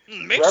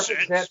Makes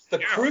represents sense. the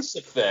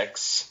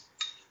crucifix,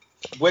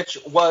 which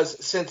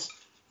was,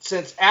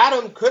 since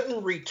Adam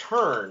couldn't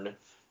return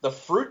the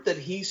fruit that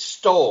he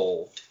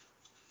stole,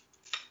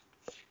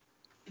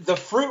 the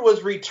fruit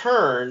was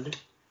returned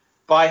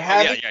by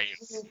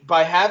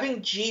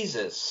having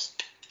Jesus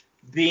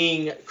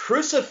being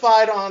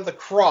crucified on the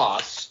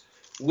cross,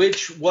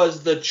 which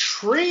was the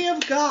tree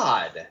of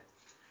God.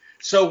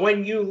 So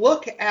when you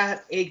look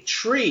at a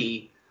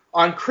tree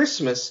on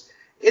Christmas,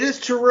 it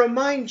is to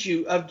remind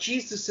you of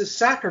Jesus'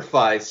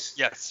 sacrifice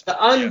to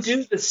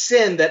undo the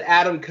sin that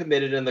Adam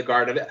committed in the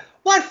Garden of Eden.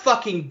 What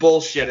fucking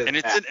bullshit is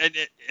that?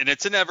 And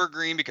it's an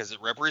evergreen because it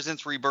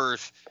represents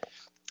rebirth.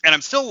 And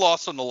I'm still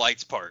lost on the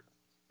lights part.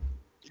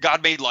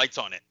 God made lights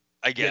on it,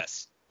 I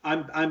guess.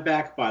 Yeah. I'm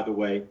back, by the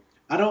way.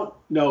 I don't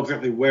know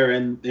exactly where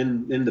in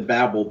the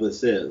Bible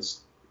this is,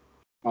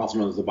 also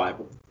known as the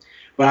Bible.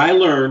 But I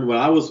learned when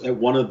I was at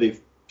one of the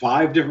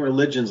 5 different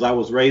religions I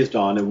was raised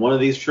on, in one of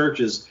these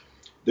churches,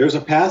 there's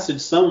a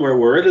passage somewhere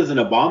where it is an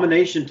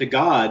abomination to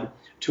God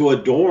to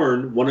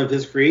adorn one of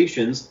his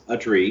creations, a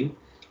tree,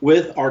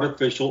 with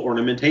artificial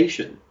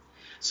ornamentation.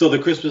 So the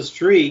Christmas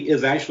tree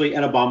is actually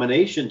an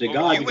abomination to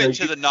God. You went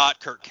to the not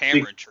Kirk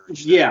Cameron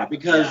church. Yeah,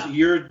 because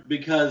you're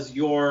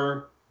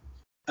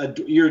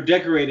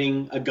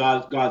decorating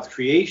God's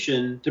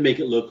creation to make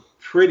it look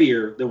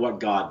prettier than what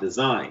God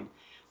designed.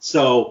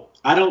 So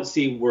I don't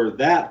see where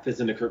that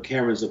fits into Kirk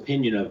Cameron's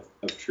opinion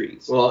of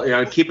trees.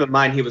 Well, keep in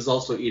mind he was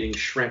also eating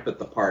shrimp at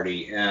the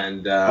party,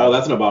 and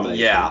that's an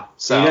abomination. Yeah,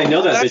 so I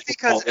know that. That's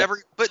because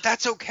but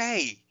that's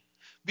okay.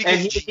 Because,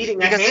 and he was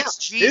eating a ham it's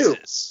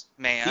Jesus,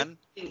 too. Man.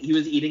 He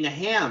was eating a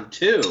ham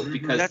too,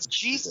 because that's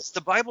Jesus.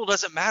 The Bible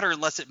doesn't matter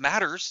unless it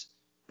matters.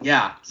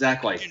 Yeah,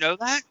 exactly. Did you know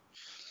that?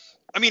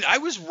 I mean, I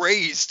was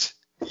raised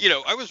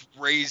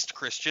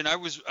Christian. I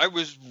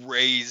was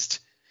raised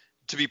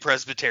to be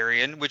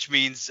Presbyterian, which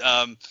means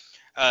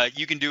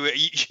you can do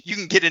it. You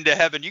can get into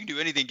heaven. You can do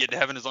anything to get into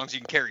heaven as long as you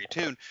can carry a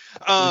tune.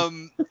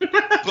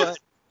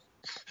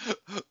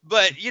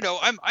 But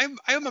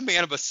I'm a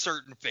man of a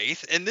certain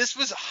faith, and this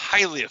was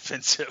highly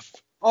offensive.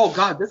 Oh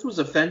God, this was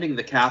offending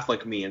the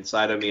Catholic me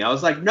inside of me. I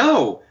was like,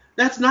 no,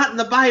 that's not in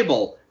the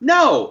Bible.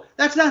 No,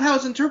 that's not how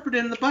it's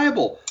interpreted in the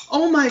Bible.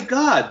 Oh my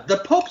God, the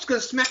Pope's gonna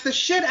smack the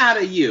shit out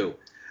of you.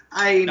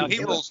 No,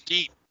 he rolls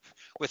deep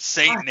with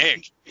Saint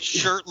Nick,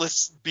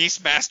 shirtless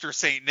Beastmaster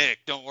Saint Nick.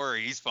 Don't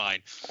worry, he's fine.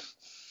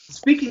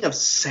 Speaking of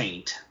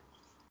Saint,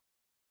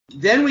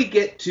 then we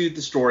get to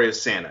the story of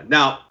Santa.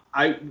 Now,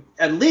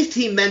 at least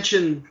he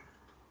mentioned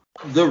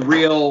the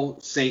real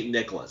Saint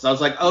Nicholas. I was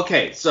like,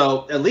 okay,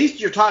 so at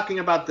least you're talking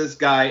about this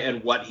guy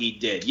and what he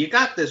did. You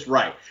got this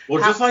right.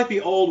 Well, just like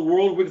the old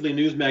World Weekly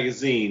News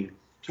magazine,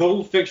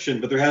 total fiction,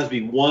 but there has to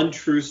be one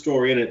true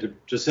story in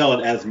it to sell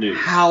it as news.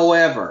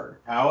 However,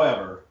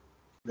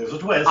 There's a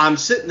twist. I'm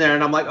sitting there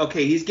and I'm like,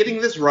 okay, he's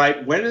getting this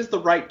right. When is the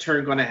right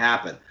turn going to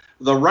happen?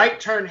 The right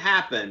turn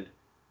happened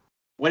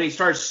when he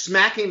starts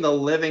smacking the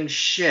living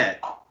shit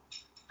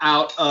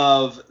out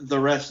of the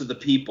rest of the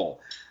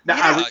people.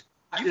 Now,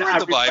 you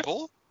read the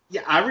Bible.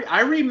 Yeah,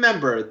 I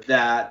remember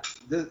that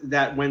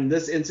when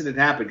this incident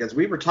happened, because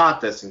we were taught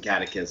this in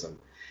catechism,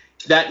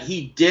 that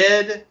he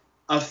did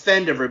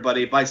offend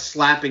everybody by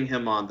slapping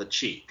him on the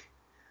cheek.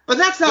 But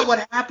that's not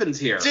what happens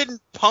here.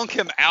 Didn't punk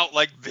him out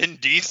like Vin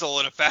Diesel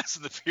in a Fast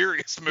and the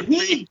Furious movie.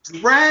 He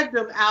dragged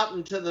him out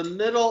into the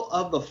middle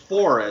of the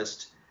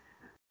forest,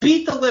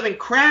 beat the living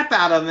crap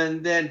out of him,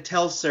 and then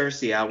tell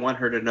Cersei, I want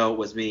her to know it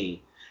was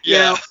me.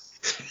 Yeah.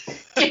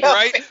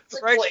 Right?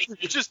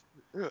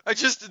 I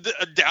just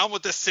Down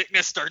with the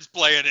Sickness starts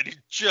playing, and he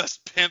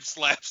just pimp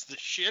slaps the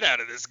shit out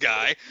of this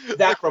guy.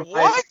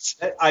 What?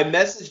 I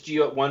messaged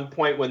you at one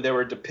point when they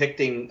were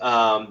depicting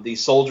the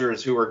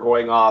soldiers who were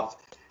going off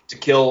to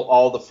kill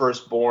all the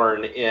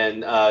firstborn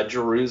in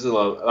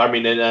Jerusalem. I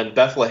mean, in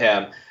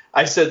Bethlehem.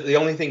 I said the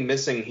only thing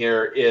missing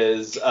here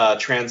is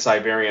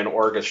Trans-Siberian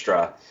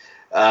Orchestra,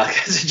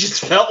 because it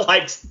just felt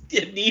like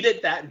it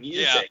needed that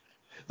music. Yeah.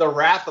 The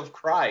Wrath of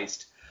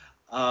Christ.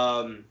 It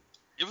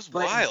was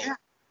wild. Yeah,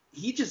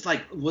 he just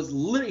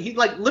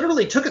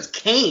literally took his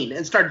cane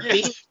and started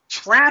beating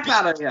crap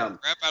out of him.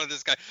 Crap out of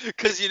this guy.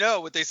 Because you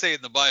know what they say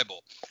in the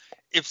Bible.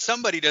 If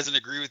somebody doesn't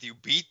agree with you,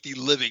 beat the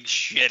living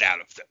shit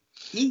out of them.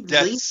 He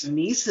Liam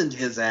Neeson'd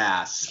his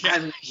ass.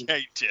 Yeah, he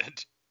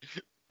did.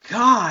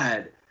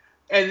 God.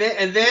 And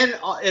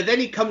then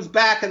he comes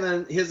back, and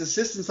then his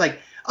assistant's like,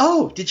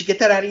 oh, did you get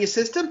that out of your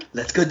system?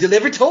 Let's go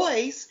deliver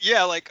toys.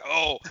 Yeah, like,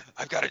 oh,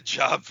 I've got a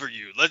job for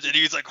you. And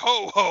he's like,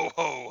 ho, ho,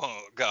 ho,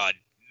 ho. God,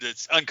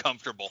 it's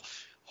uncomfortable.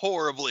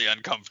 Horribly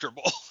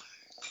uncomfortable.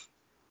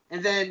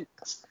 And then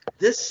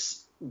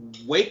this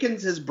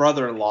wakens his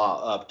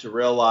brother-in-law up to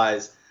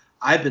realize,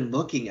 I've been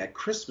looking at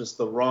Christmas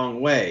the wrong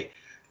way.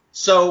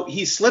 So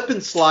he slip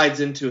and slides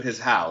into his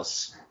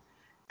house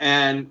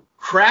and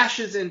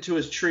crashes into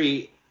his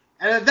tree.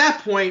 And at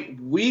that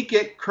point, we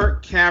get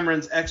Kirk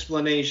Cameron's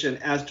explanation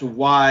as to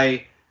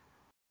why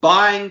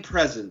buying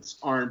presents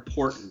are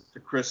important to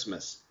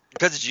Christmas.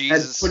 Because of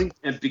Jesus.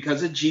 And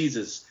because of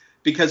Jesus.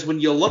 Because when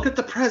you look at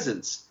the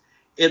presents,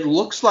 it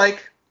looks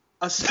like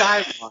a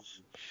skyline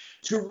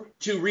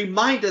to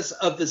remind us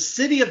of the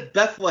city of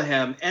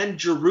Bethlehem and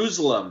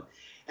Jerusalem.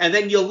 And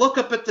then you look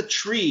up at the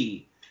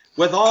tree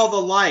with all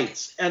the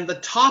lights, and the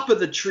top of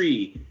the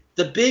tree,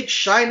 the big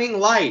shining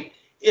light,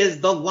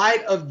 is the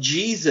light of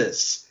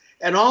Jesus.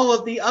 And all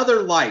of the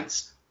other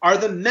lights are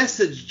the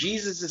message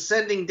Jesus is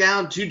sending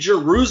down to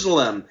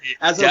Jerusalem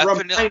as a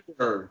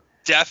reminder.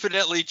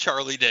 Definitely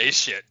Charlie Day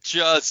shit.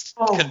 Just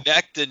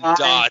connecting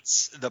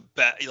dots.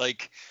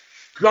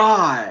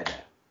 God.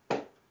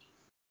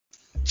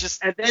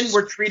 Just and then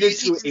we're treated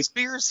to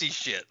conspiracy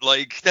shit.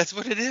 Like, that's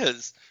what it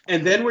is.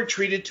 And then we're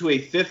treated to a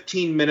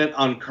 15-minute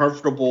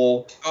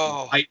uncomfortable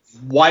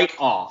white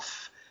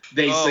off,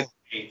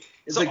 basically.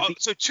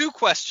 So two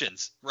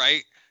questions,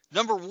 right?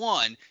 Number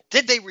one,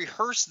 did they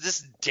rehearse this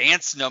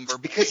dance number?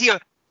 Because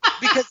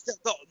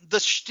the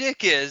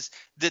shtick is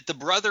that the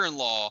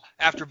brother-in-law,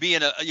 after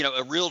being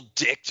a real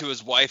dick to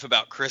his wife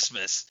about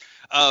Christmas,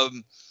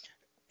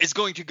 is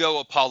going to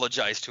go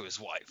apologize to his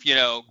wife.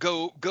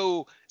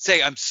 Go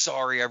say, I'm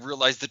sorry, I've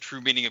realized the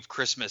true meaning of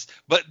Christmas.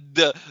 But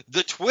the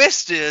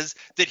twist is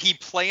that he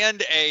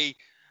planned a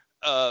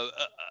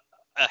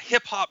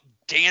hip hop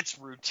dance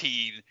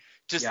routine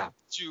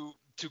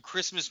to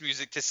Christmas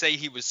music to say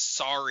he was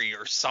sorry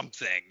or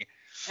something.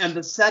 And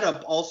the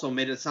setup also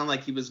made it sound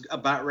like he was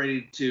about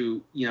ready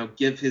to,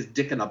 give his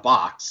dick in a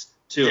box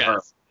to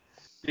her.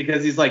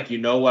 Because he's like, you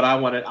know what, I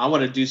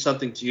want to do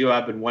something to you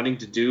I've been wanting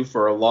to do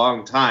for a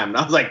long time. And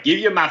I was like, give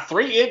you my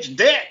 3-inch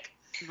dick.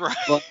 Right.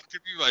 Give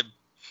you my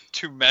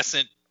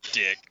tumescent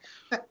dick.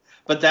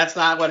 But that's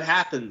not what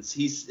happens.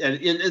 And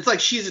it's like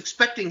she's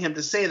expecting him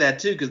to say that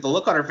too, because the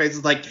look on her face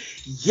is like,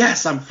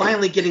 yes, I'm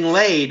finally getting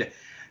laid.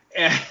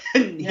 And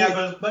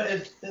but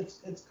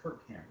it's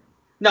Kirk Cameron.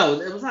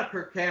 No, it was not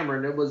Kirk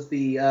Cameron. It was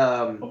the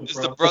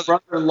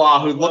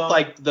brother-in-law who looked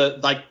like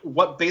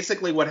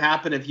what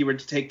happened if you were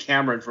to take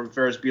Cameron from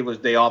Ferris Bueller's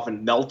Day Off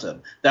and melt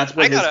him. That's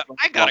what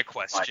I got a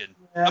question.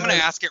 Like. I'm gonna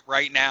ask it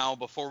right now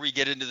before we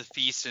get into the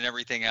feast and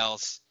everything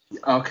else.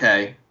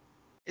 Okay.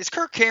 Is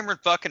Kirk Cameron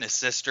fucking his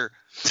sister?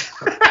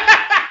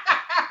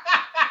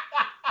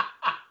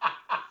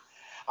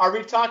 Are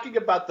we talking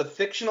about the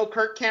fictional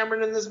Kirk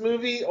Cameron in this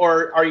movie,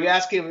 or are you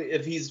asking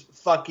if he's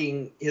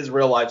fucking his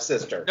real life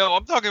sister? No,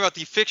 I'm talking about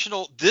the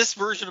fictional, this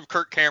version of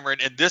Kirk Cameron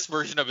and this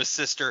version of his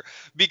sister,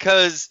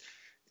 because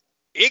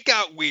it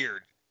got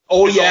weird.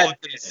 Oh yeah,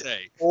 it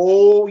did.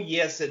 Oh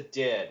yes, it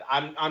did.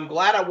 I'm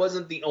glad I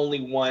wasn't the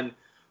only one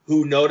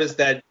who noticed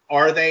that.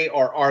 Are they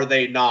or are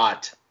they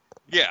not?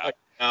 Yeah.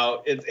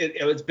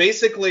 It was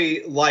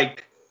basically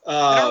like.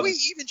 Are we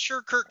even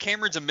sure Kirk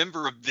Cameron's a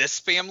member of this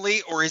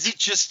family, or is he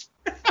just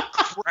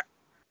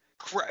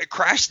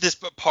crashed this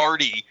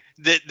party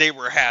that they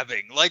were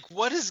having. Like,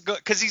 what is good?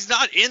 Because he's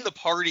not in the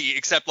party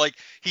except like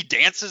he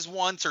dances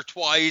once or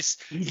twice.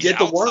 He's did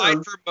the outside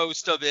worm for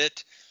most of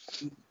it.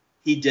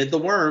 He did the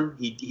worm.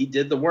 He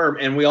did the worm,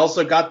 and we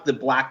also got the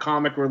black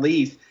comic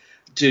relief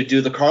to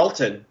do the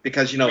Carlton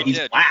because he's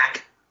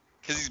black.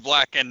 Because he's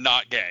black and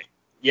not gay.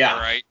 Yeah. All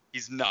right.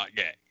 He's not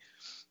gay.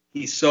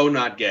 He's so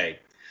not gay.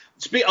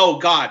 Oh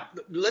God,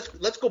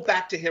 let's go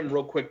back to him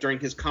real quick during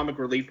his comic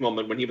relief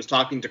moment when he was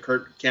talking to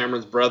Kirk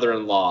Cameron's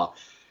brother-in-law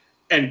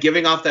and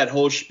giving off that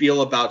whole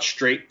spiel about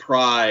straight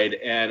pride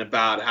and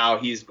about how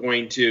he's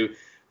going to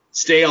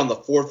stay on the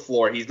 4th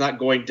floor. He's not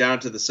going down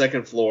to the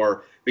 2nd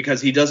floor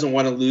because he doesn't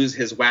want to lose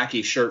his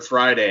wacky shirt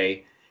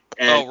Friday.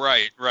 And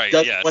right,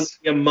 doesn't want to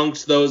be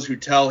amongst those who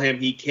tell him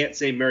he can't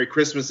say Merry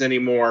Christmas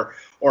anymore,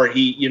 or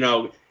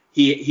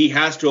he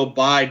has to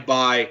abide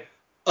by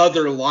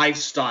other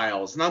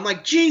lifestyles. And I'm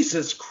like,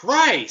 Jesus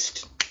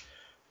Christ.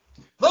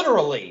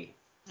 Literally.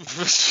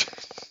 This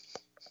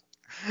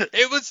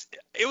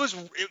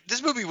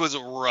movie was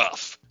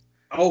rough.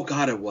 Oh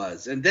God, it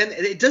was. And then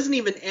it doesn't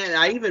even end.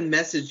 I even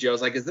messaged you. I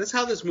was like, is this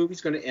how this movie's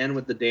going to end,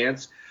 with the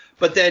dance?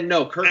 But then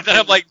no, And then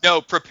I'm like,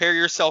 no, prepare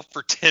yourself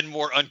for 10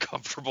 more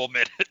uncomfortable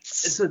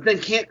minutes. So then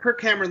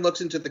Kirk Cameron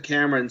looks into the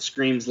camera and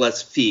screams,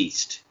 "Let's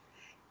feast."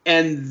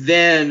 And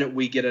then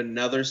we get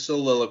another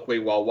soliloquy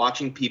while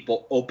watching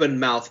people open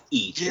mouth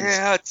eat.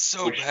 Yeah, it's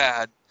so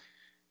bad.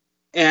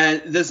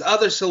 And this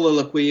other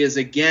soliloquy is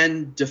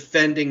again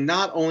defending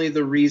not only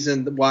the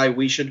reason why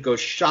we should go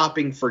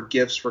shopping for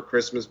gifts for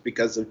Christmas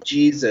because of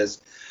Jesus,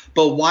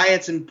 but why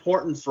it's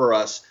important for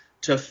us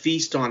to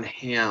feast on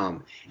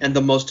ham and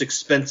the most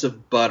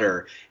expensive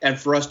butter, and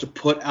for us to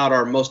put out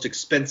our most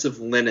expensive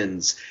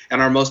linens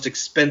and our most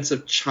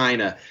expensive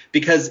china,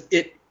 because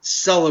it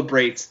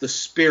celebrates the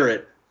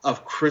spirit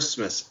of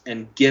Christmas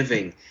and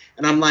giving.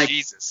 And I'm like,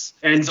 Jesus.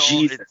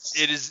 Jesus.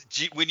 It is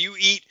when you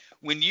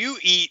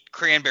eat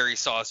cranberry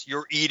sauce,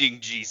 you're eating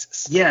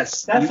Jesus.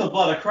 Yes. That's the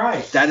blood of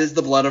Christ. That is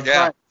the blood of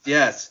Christ.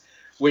 Yes.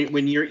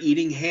 When you're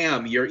eating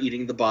ham, you're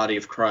eating the body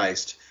of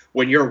Christ.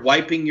 When you're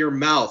wiping your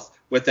mouth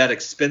with that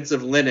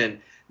expensive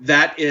linen,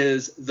 that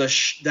is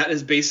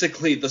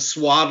basically the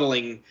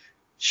swaddling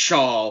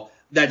shawl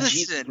that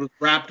Jesus was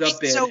wrapped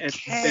up in.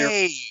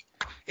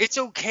 It's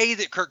okay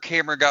that Kirk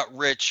Cameron got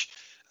rich,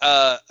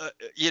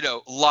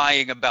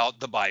 lying about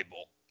the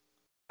Bible.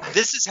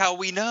 This is how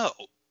we know.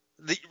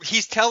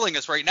 He's telling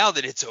us right now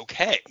that it's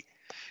okay.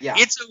 Yeah.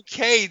 It's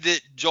okay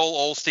that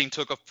Joel Osteen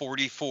took a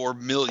 $44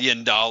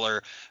 million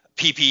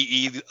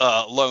PPE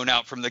loan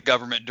out from the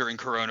government during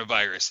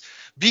coronavirus,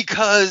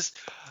 because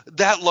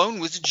that loan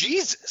was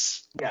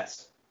Jesus.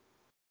 Yes.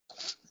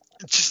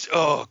 Just,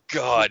 oh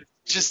God.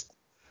 Just,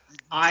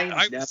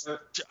 I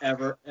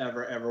never,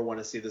 ever want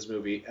to see this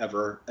movie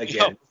ever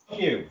again.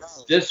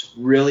 This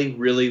really,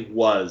 really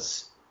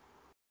was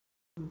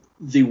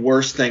the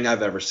worst thing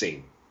I've ever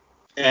seen.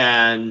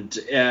 And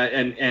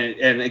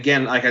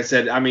again, like I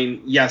said, I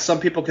mean, yeah,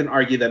 some people can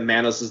argue that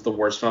Manos is the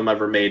worst film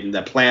ever made, and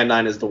that Plan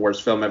 9 is the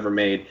worst film ever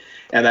made,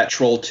 and that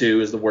Troll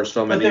 2 is the worst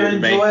film ever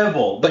made. But they're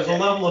enjoyable. There's a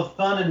level of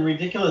fun and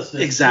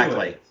ridiculousness.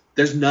 Exactly.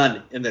 There's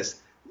none in this.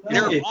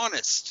 They're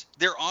honest.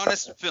 They're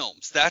honest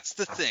films. That's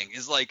the thing.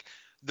 Is like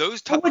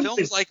those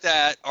films like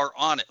that are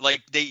on it.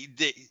 Like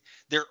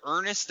they're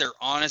earnest. They're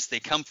honest. They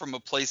come from a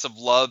place of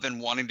love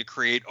and wanting to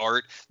create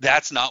art.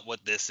 That's not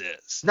what this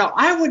is. No,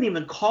 I wouldn't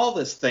even call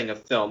this thing a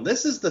film.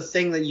 This is the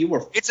thing that you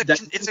were. It's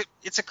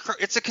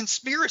a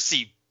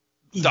conspiracy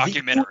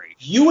documentary.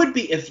 You would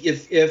be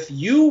if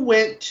you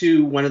went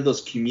to one of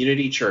those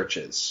community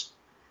churches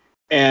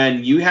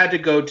and you had to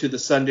go to the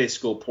Sunday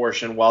school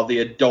portion while the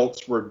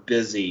adults were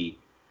busy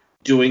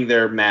doing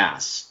their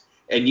mass,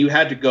 and you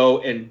had to go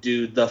and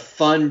do the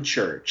fun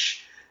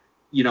church,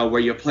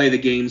 where you play the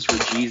games for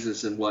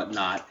Jesus and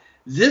whatnot.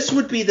 This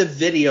would be the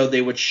video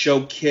they would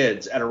show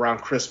kids at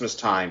around Christmas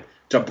time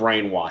to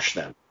brainwash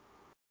them.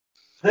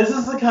 This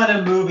is the kind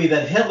of movie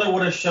that Hitler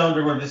would have shown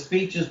during his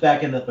speeches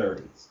back in the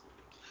 30s.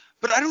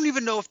 But I don't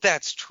even know if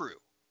that's true,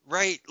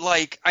 right?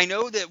 Like, I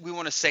know that we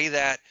want to say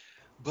that,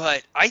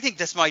 but I think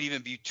this might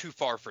even be too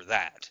far for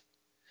that.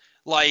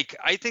 Like,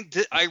 I think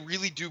that I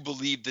really do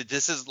believe that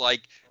this is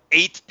like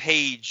 8th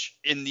page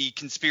in the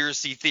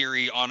conspiracy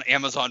theory on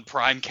Amazon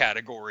Prime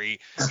category,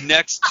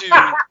 next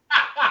to,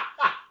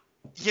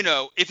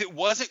 if it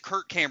wasn't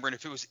Kirk Cameron,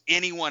 if it was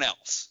anyone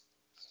else,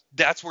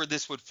 that's where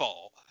this would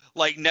fall.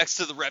 Like next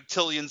to the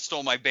reptilian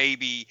stole my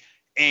baby,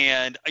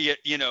 and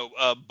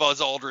Buzz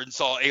Aldrin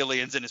saw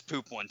aliens in his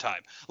poop one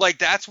time. Like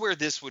that's where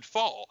this would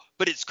fall.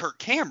 But it's Kirk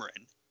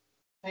Cameron,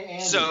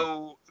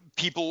 so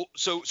people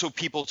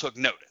took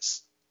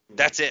notice.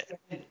 That's it.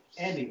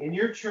 Andy, in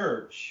your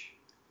church,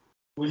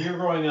 when you're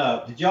growing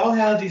up, did y'all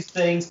have these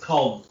things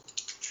called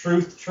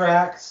truth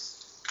tracts?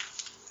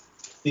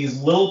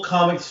 These little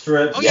comic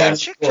strips. Oh yeah,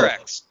 Chick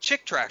Tracts.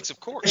 Chick Tracts, of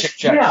course. Chick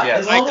Tracts,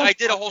 yes. I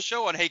did a whole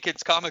show on Hey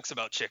Kids Comics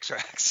about Chick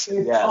Tracts.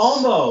 It's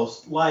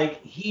almost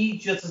like he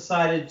just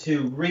decided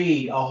to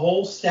read a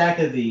whole stack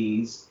of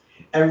these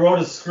and wrote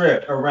a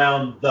script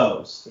around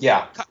those.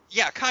 Yeah.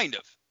 Yeah, kind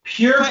of.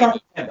 Pure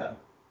propaganda.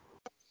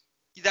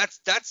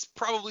 That's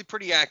probably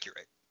pretty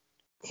accurate.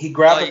 He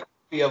grabbed a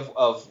copy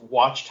of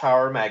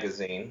Watchtower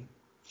magazine.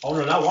 Oh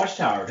no, not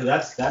Watchtower,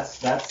 because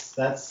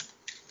that's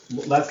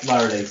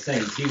Latter-day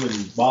Saints. He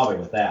wouldn't bother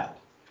with that.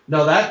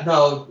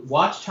 No,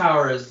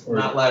 Watchtower is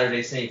not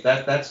Latter-day Saints.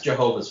 That's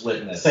Jehovah's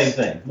Witness. Same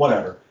thing.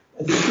 Whatever.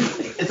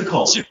 It's a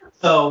cult.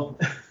 So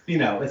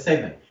it's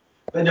same thing.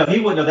 But no, he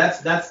wouldn't. No,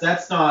 that's not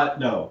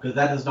because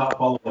that does not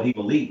follow what he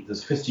believes.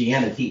 It's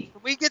Christianity.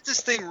 Can we get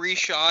this thing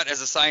reshot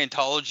as a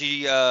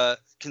Scientology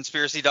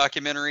conspiracy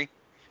documentary,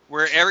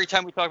 where every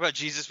time we talk about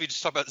Jesus, we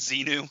just talk about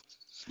Xenu?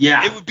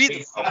 Yeah. It would be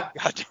the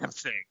goddamn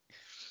thing.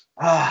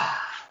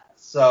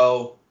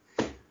 So.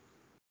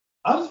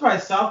 I'm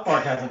surprised South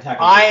Park hasn't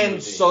tackled I this am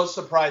movie. so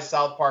surprised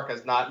South Park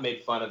has not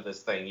made fun of this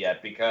thing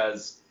yet,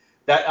 because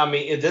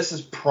this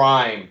is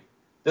prime.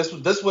 This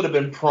would have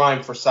been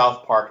prime for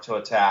South Park to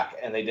attack,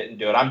 and they didn't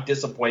do it. I'm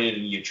disappointed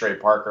in you, Trey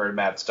Parker and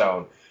Matt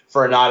Stone,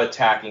 for not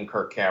attacking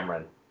Kirk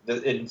Cameron.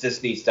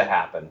 This needs to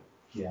happen.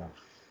 Yeah.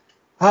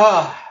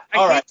 I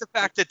hate the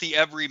fact that the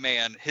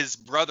everyman, his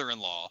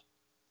brother-in-law,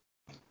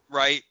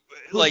 right?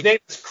 Whose name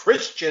is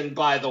Christian,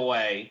 by the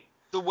way.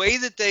 The way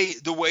that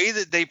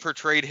they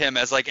portrayed him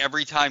as like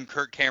every time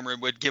Kirk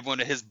Cameron would give one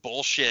of his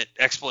bullshit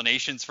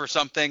explanations for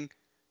something,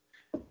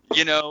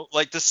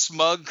 like the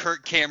smug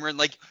Kirk Cameron,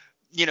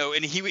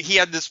 and he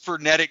had this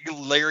frenetic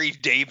Larry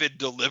David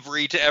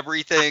delivery to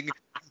everything,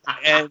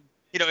 and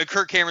and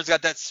Kirk Cameron's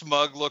got that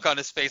smug look on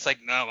his face, like,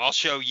 no, I'll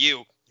show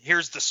you.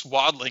 Here's the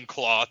swaddling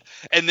cloth,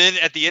 and then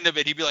at the end of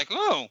it, he'd be like,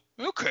 oh,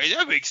 okay,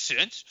 that makes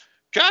sense.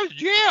 God,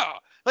 yeah,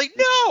 like,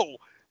 no,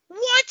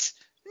 what?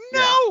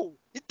 No,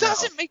 it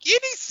doesn't make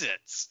any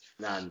sense.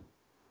 None.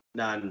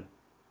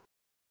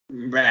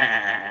 Would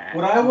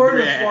I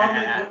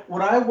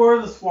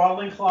wear the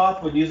swaddling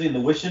cloth when using the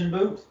wishing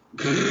boot?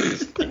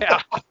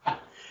 Yeah.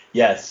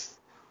 Yes.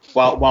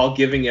 While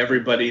giving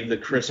everybody the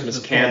Christmas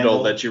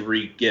candle that you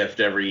re-gift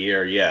every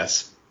year,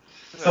 yes.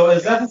 So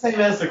is that the same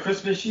as the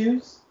Christmas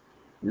shoes?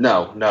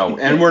 No.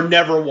 And we're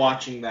never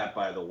watching that,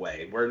 by the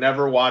way. We're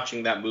never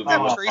watching that movie.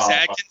 Have Trace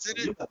Adkins in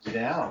it? You let me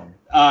down.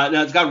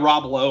 No, it's got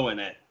Rob Lowe in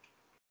it.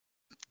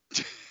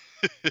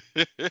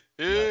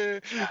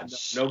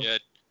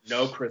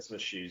 No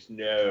Christmas shoes.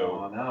 No.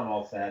 Oh, now I'm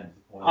all sad.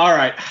 All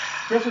right.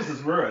 Christmas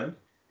is ruined.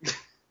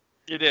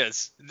 It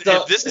is.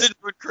 So, if this didn't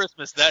ruin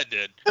Christmas, that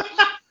did.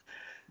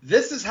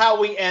 This is how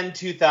we end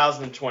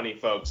 2020,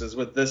 folks, is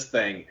with this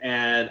thing.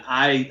 And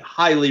I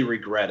highly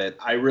regret it.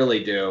 I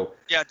really do.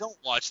 Yeah, don't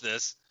watch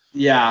this.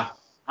 Yeah.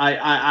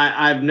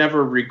 I've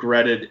never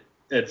regretted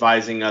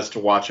advising us to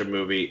watch a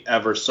movie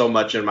ever so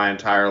much in my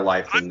entire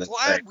life. I'm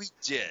glad we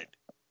did.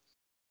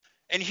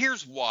 And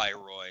here's why,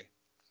 Roy.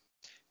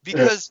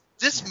 Because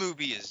this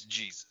movie is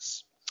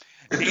Jesus.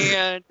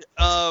 And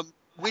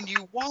when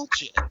you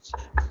watch it,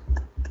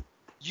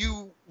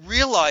 you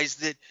realize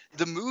that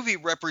the movie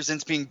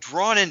represents being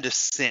drawn into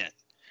sin.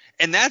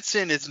 And that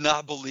sin is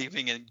not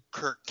believing in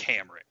Kirk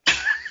Cameron.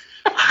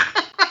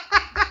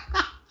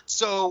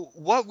 So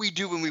what we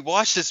do when we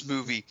watch this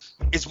movie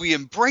is we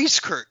embrace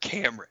Kirk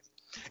Cameron.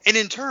 And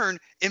in turn,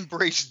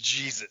 embrace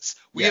Jesus.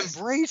 We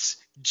embrace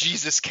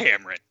Jesus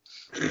Cameron.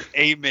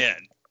 Amen.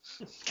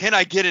 Can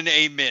I get an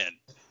amen?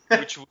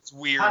 Which was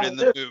weird in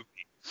the movie.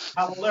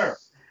 Hallelujah.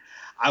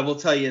 I will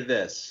tell you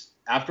this.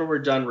 After we're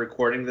done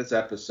recording this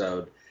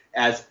episode,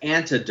 as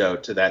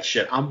antidote to that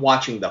shit, I'm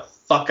watching the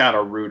fuck out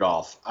of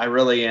Rudolph. I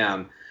really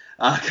am.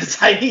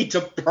 Because I need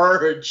to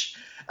purge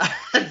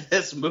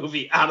this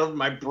movie out of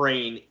my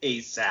brain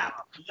ASAP.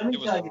 Let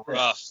me tell you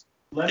this.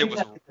 Let me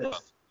tell you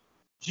this.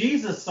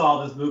 Jesus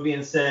saw this movie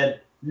and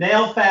said,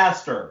 nail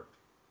faster.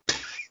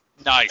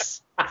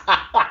 Nice.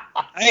 I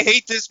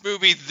hate this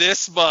movie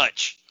this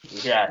much.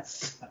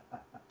 Yes.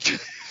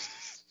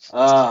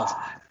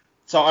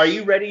 So are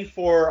you ready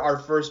for our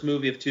first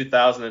movie of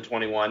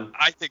 2021?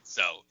 I think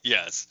so,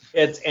 yes.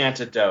 It's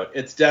Antidote.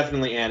 It's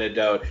definitely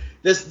Antidote.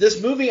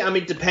 This movie, I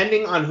mean,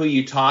 depending on who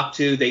you talk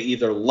to, they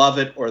either love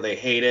it or they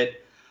hate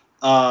it.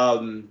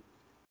 The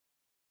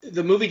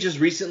movie just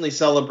recently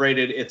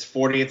celebrated its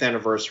 40th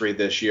anniversary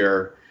this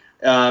year.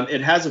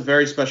 It has a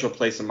very special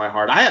place in my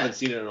heart. I haven't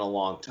seen it in a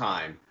long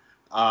time.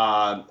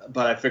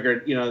 But I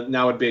figured,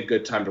 now would be a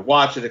good time to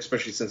watch it,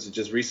 especially since it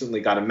just recently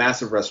got a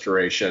massive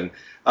restoration.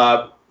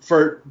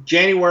 For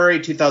January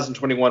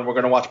 2021, we're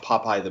going to watch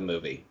Popeye the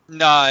movie.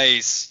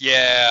 Nice.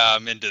 Yeah,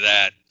 I'm into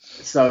that.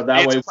 So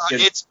that way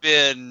it's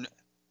been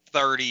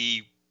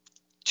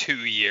 32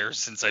 years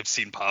since I've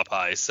seen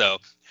Popeye, so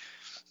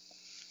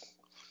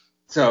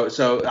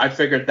I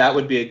figured that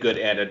would be a good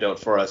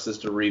antidote for us, is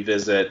to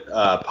revisit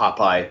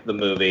Popeye the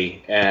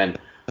movie, and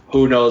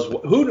who knows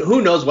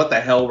what the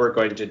hell we're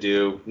going to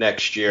do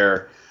next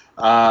year.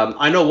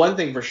 I know one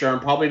thing for sure.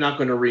 I'm probably not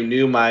going to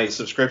renew my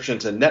subscription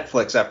to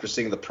Netflix after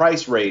seeing the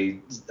price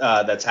raise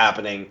that's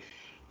happening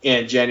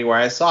in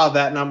January. I saw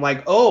that and I'm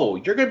like, oh,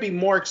 you're going to be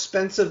more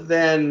expensive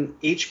than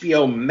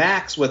HBO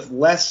Max with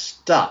less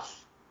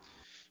stuff.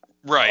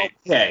 Right.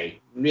 Okay.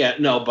 Yeah.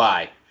 No.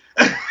 Bye.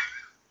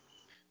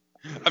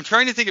 I'm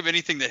trying to think of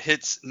anything that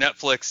hits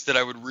Netflix that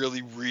I would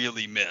really,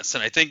 really miss,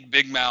 and I think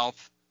Big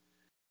Mouth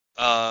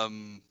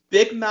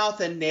Big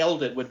Mouth and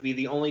Nailed It would be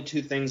the only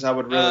two things I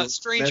would really.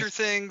 Stranger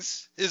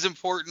Things is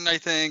important, I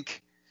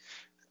think.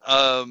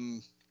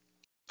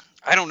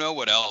 I don't know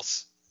what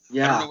else.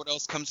 Yeah. I don't know what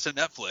else comes to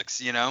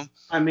Netflix, you know?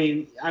 I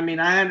mean,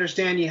 I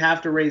understand you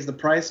have to raise the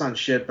price on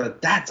shit,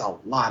 but that's a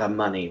lot of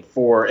money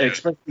for,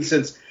 especially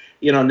since,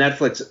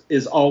 Netflix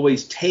is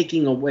always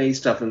taking away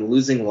stuff and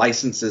losing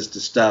licenses to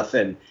stuff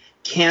and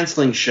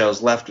canceling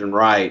shows left and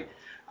right.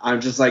 I'm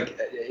just like,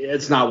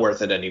 it's not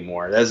worth it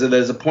anymore.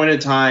 There's a point in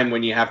time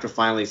when you have to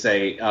finally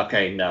say,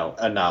 okay, no,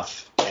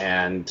 enough.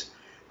 And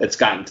it's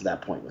gotten to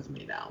that point with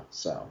me now.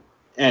 So,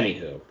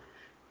 anywho,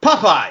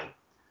 Popeye.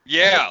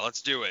 Yeah,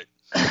 let's do it.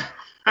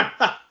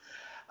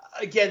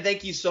 Again,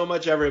 thank you so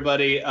much,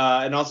 everybody.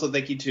 And also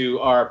thank you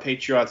to our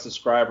Patreon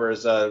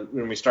subscribers.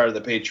 When we started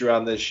the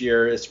Patreon this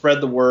year,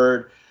 spread the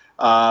word.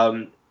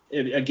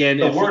 Again,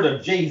 the word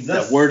of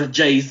Jesus. The word of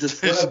Jesus.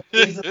 The word of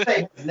Jesus,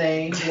 say his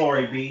name,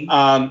 glory be.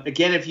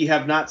 Again, if you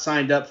have not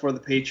signed up for the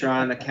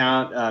Patreon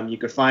account, you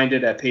can find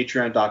it at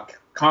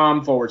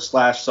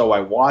patreon.com/So I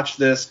Watch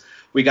This.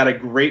 We got a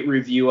great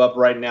review up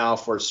right now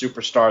for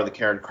Superstar, the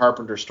Karen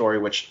Carpenter story,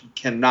 which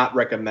cannot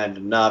recommend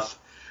enough.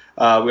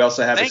 We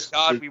also have. Thank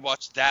God we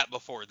watched that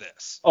before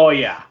this. Oh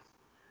yeah.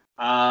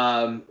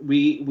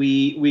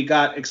 We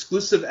got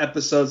exclusive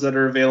episodes that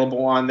are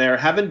available on there.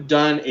 Haven't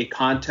done a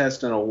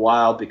contest in a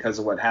while because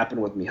of what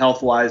happened with me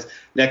health-wise.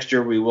 Next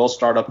year we will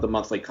start up the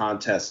monthly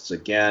contests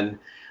again.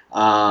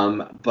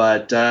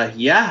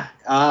 Everybody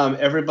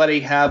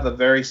have a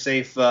very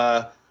safe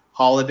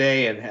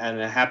holiday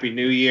and a happy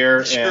New Year.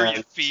 Make sure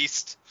you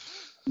feast.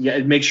 Yeah,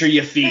 make sure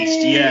you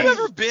feast. Yeah.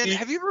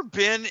 Have you ever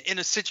been in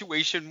a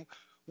situation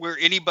where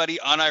anybody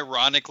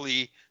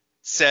unironically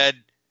said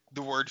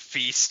the word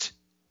feast?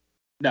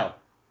 No.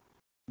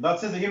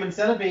 That's in the Human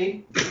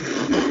Centipede.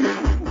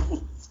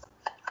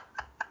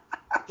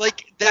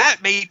 Like that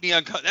made me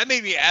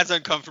as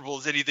uncomfortable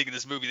as anything in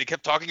this movie. They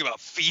kept talking about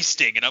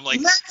feasting, and I'm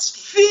like, let's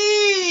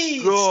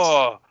feast.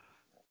 God,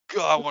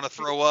 I want to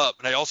throw up,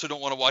 and I also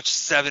don't want to watch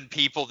 7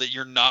 people that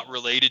you're not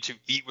related to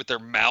eat with their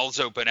mouths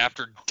open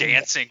after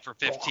dancing for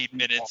 15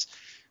 minutes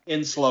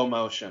in slow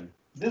motion.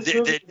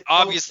 That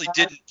obviously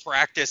didn't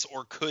practice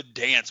or could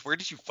dance. Where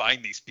did you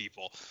find these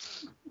people?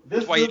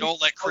 That's why you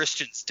don't let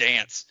Christians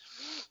dance.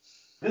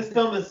 This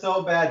film is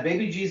so bad.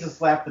 Baby Jesus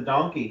slapped the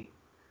donkey.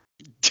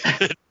 It's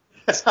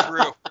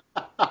true.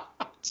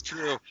 It's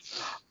true.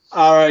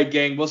 All right,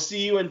 gang. We'll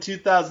see you in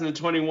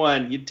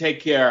 2021. You take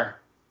care.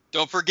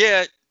 Don't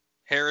forget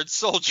Herod's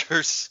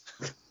soldiers.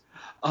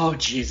 Oh,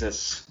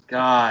 Jesus.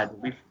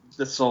 God.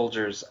 The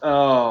soldiers.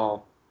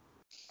 Oh.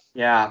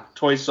 Yeah.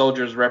 Toy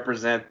soldiers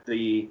represent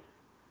the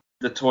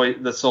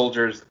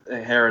soldiers,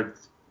 Herod.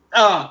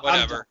 Oh,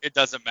 whatever. It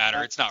doesn't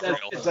matter. It's not real.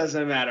 It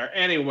doesn't matter.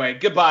 Anyway,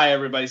 goodbye,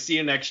 everybody. See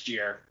you next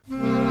year.